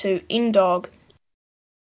shout out to Indog.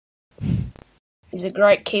 He's a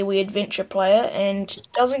great Kiwi adventure player and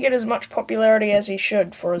doesn't get as much popularity as he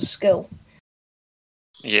should for his skill.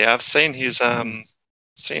 Yeah, I've seen his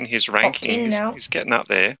ranking. now. He's getting up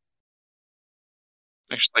there.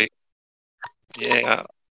 Actually, yeah,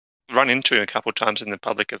 run into him a couple of times in the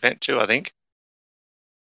public event too, I think.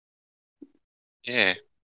 Yeah,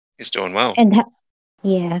 he's doing well. And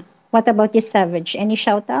yeah. What about you, Savage? Any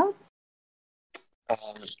shout out?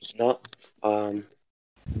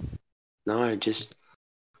 No, just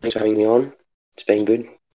thanks for having me on. It's been good.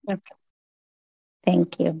 Okay.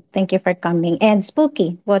 Thank you. Thank you for coming. And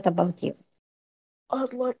Spooky, what about you?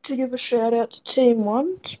 I'd like to give a shout out to Team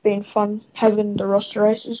 1. It's been fun having the roster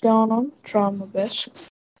races going on. Trying my best.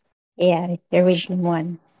 Yeah, you're with Team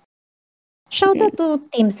 1. Shout out to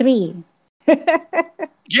Team 3. Yeah.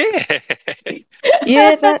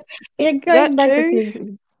 Yeah, that You're going that back to too. Team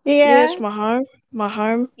 3. Yeah, it's Yeah. my home. My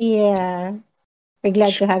home. Yeah. We're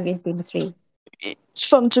glad to have you in Team 3. It's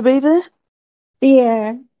fun to be there.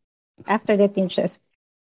 Yeah. After the Team Chest.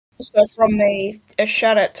 So from me, a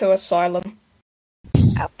shout out to Asylum.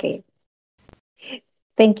 Okay.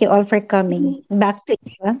 Thank you all for coming. Back to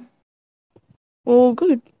you. All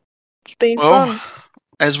good. It's been Well, fun.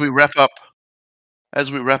 as we wrap up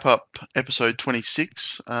episode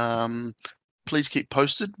 26, please keep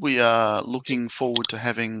posted. We are looking forward to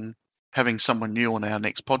having someone new on our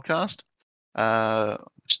next podcast.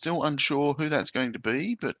 Still unsure who that's going to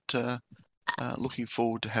be, but looking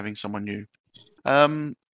forward to having someone new.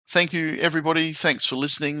 Thank you, everybody. Thanks for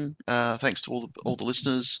listening. Thanks to all the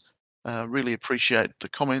listeners. Really appreciate the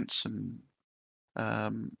comments and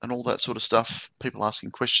all that sort of stuff. People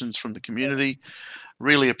asking questions from the community.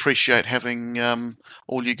 Really appreciate having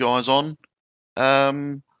all you guys on.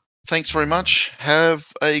 Thanks very much. Have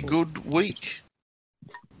a good week.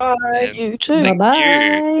 Bye. You too. Thank Bye-bye.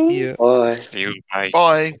 you. Yeah. Bye. See you. Bye.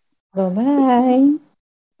 Bye. Bye-bye.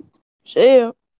 See ya.